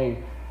follow me.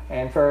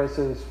 And Pharaoh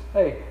says,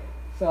 hey,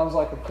 sounds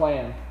like a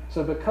plan.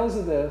 So because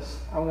of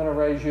this, I'm going to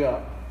raise you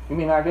up. You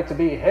mean I get to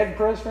be head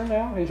prisoner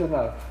now? He said,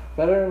 no.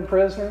 Better than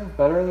prisoner,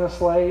 better than a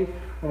slave.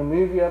 I'm going to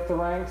move you up the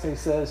ranks. He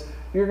says,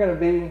 you're going to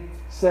be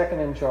second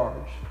in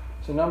charge.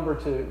 So number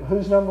 2.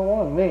 Who's number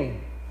 1? Me.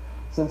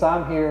 Since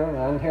I'm here and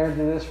I inherited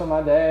this from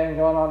my dad and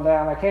going on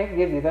down, I can't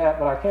give you that,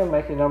 but I can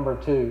make you number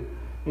 2.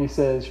 He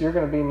says, you're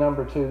going to be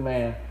number 2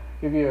 man.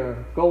 Give you a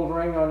gold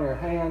ring on your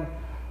hand,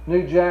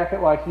 new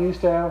jacket like you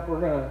used to have.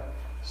 We're going to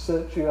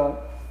set you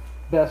up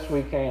best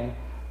we can.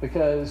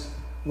 Because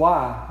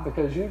why?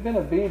 Because you've been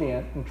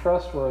obedient and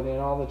trustworthy in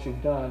all that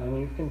you've done,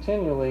 and you've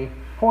continually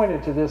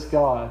pointed to this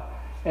God.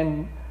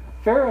 And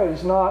Pharaoh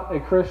is not a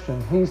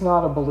Christian. He's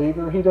not a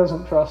believer. He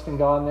doesn't trust in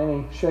God in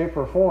any shape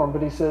or form,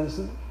 but he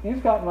says,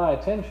 you've got my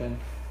attention.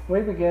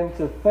 We begin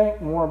to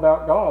think more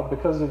about God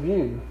because of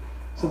you.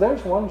 So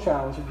there's one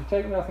challenge. If you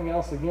take nothing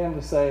else again,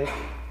 to say,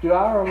 do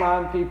I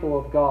remind people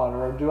of God,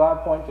 or do I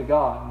point to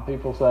God? And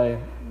people say,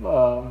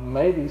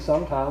 maybe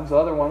sometimes.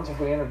 Other ones, if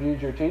we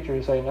interviewed your teacher,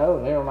 you say,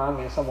 no, they remind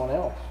me of someone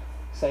else,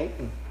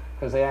 Satan,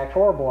 because they act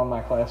horrible in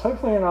my class.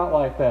 Hopefully you're not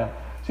like that.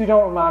 So you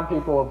don't remind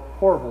people of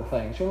horrible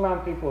things. You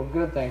remind people of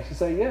good things. You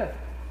say, yeah,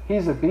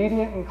 he's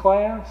obedient in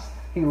class.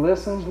 He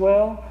listens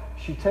well.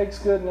 She takes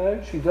good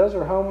notes. She does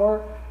her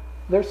homework.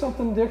 There's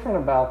something different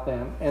about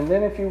them. And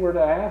then if you were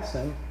to ask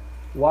them,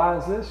 why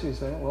is this? You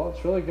say, well,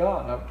 it's really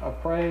God. I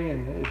pray,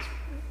 and it's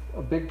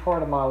a big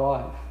part of my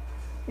life.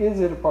 Is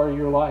it a part of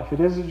your life?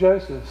 It is a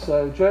Joseph.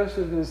 So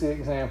Joseph is the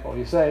example.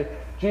 You say,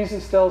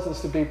 Jesus tells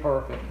us to be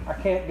perfect. I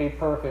can't be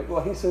perfect.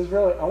 Well, he says,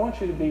 really, I want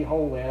you to be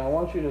holy, and I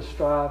want you to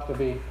strive to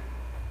be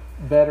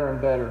better and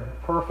better,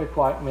 perfect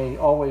like me,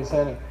 always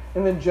in it.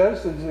 And then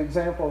Joseph is an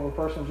example of a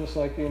person just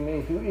like you and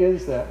me who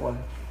is that way.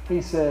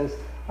 He says,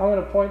 I'm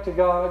going to point to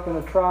God, I'm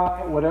going to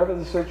try whatever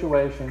the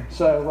situation.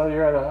 So whether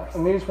you're at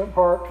an amusement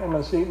park and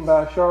was eaten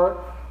by a shark,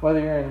 whether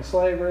you're in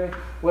slavery,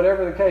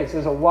 whatever the case,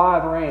 there's a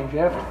wide range. You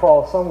have to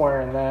fall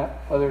somewhere in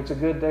that, whether it's a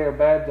good day or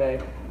bad day.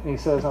 And he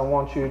says, I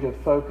want you to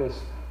focus,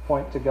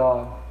 point to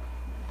God.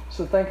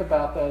 So think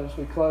about that as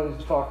we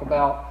close, talk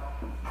about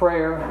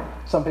prayer.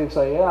 Some people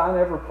say, yeah, I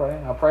never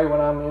pray. I pray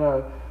when I'm,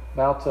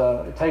 about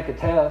to take a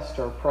test,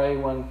 or pray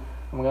when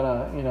I'm going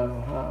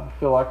to,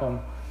 feel like I'm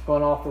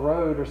going off the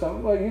road or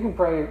something. Well, you can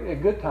pray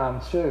at good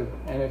times too.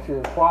 And if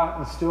you're quiet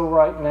and still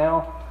right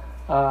now,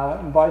 I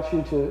invite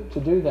you to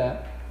do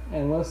that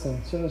and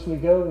listen. So as we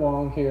go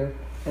along here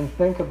and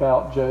think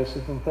about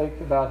Joseph and think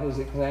about his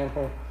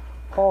example,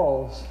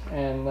 pause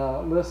and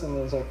listen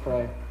as I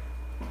pray.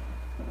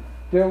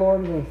 Dear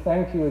Lord, we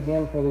thank you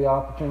again for the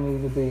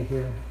opportunity to be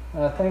here.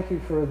 Thank you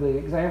for the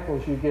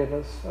examples you give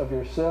us of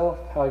yourself,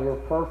 how you're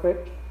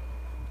perfect.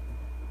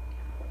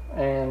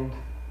 And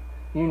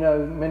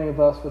many of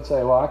us would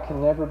say, well, I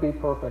can never be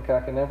perfect. I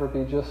can never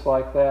be just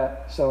like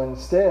that. So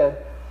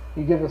instead,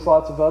 you give us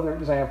lots of other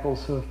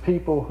examples of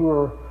people who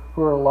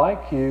are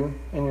like you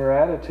in your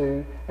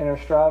attitude and are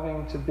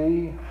striving to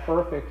be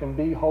perfect and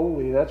be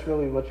holy. That's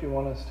really what you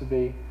want us to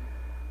be.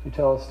 You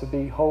tell us to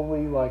be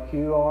holy like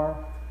you are.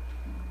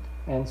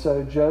 And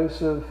so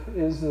Joseph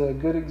is a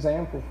good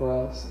example for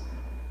us.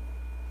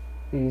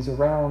 He's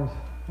around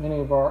many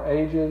of our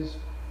ages.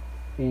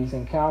 He's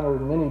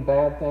encountered many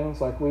bad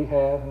things like we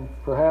have, and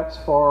perhaps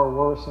far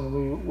worse than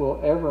we will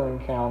ever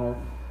encounter.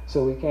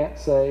 So we can't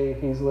say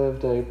he's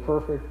lived a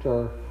perfect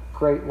or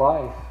great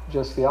life.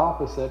 Just the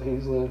opposite.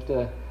 He's lived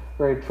a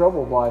very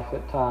troubled life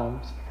at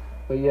times.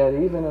 But yet,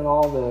 even in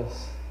all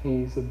this,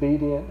 he's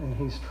obedient and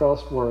he's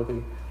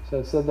trustworthy. So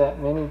I've said that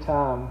many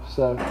times.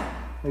 So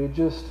we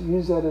just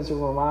use that as a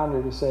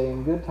reminder to say,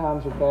 in good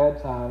times or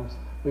bad times,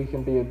 we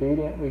can be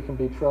obedient, we can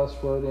be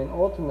trustworthy, and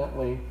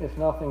ultimately, if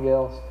nothing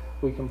else,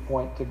 we can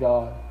point to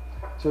God.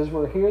 So as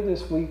we're here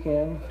this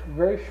weekend, a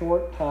very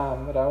short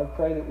time, but I would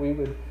pray that we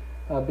would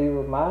be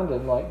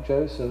reminded, like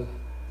Joseph,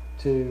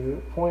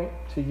 to point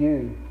to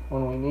you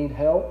when we need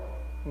help,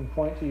 and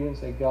point to you and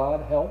say,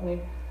 God, help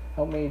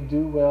me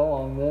do well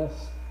on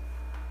this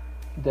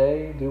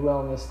day, do well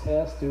on this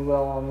test, do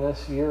well on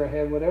this year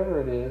ahead,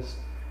 whatever it is.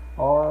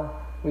 Or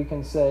we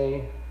can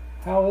say,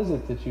 how is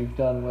it that you've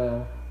done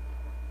well?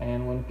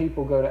 And when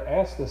people go to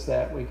ask us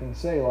that, we can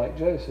say, like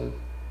Joseph,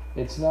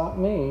 it's not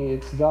me,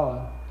 it's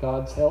God.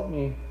 God's helped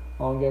me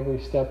along every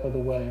step of the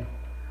way.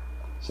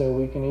 So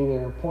we can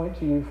either point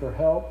to you for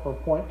help or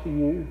point to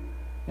you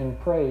in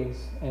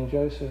praise. And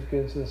Joseph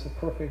gives us a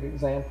perfect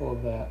example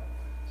of that.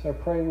 So I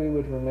pray we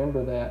would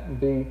remember that and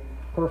be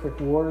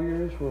perfect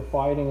warriors. We're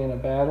fighting in a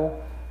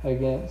battle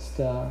against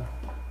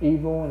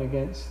evil and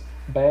against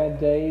bad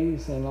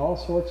days and all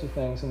sorts of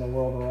things in the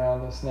world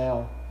around us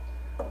now.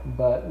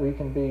 But we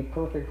can be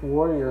perfect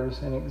warriors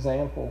and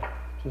example,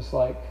 just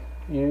like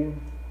you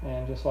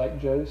and just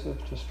like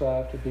Joseph, to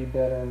strive to be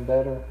better and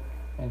better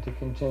and to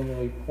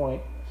continually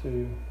point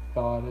to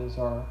God as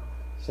our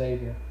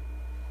Savior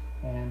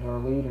and our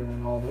leader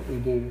in all that we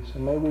do. So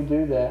may we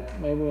do that.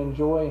 May we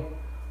enjoy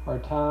our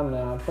time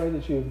now. I pray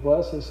that you would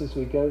bless us as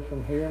we go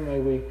from here. May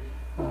we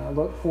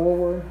look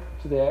forward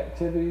to the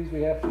activities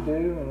we have to do,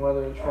 and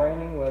whether it's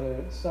raining, whether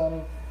it's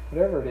sunny,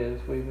 whatever it is,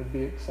 we would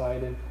be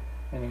excited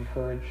and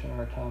encouraged in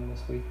our time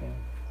this weekend.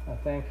 I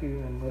thank you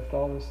and lift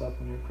all this up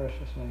in your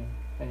precious name.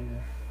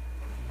 Amen.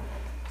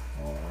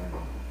 All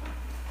right.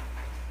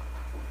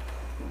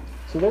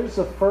 So there's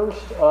the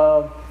first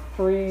of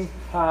 3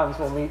 times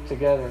we'll meet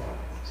together.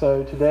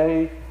 So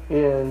today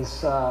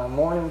is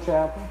morning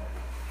chapel,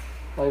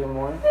 later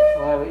morning.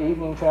 We'll have an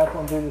evening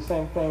chapel and do the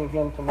same thing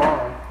again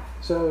tomorrow.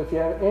 So if you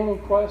have any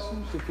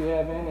questions, if you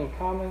have any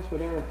comments,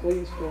 whatever,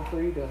 please feel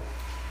free to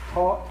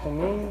talk to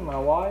me, my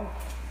wife,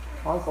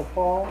 Uncle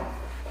Paul,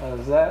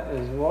 as that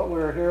is what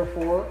we're here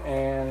for,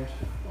 and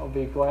I'll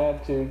be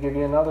glad to give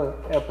you another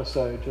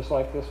episode just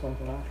like this one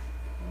tonight.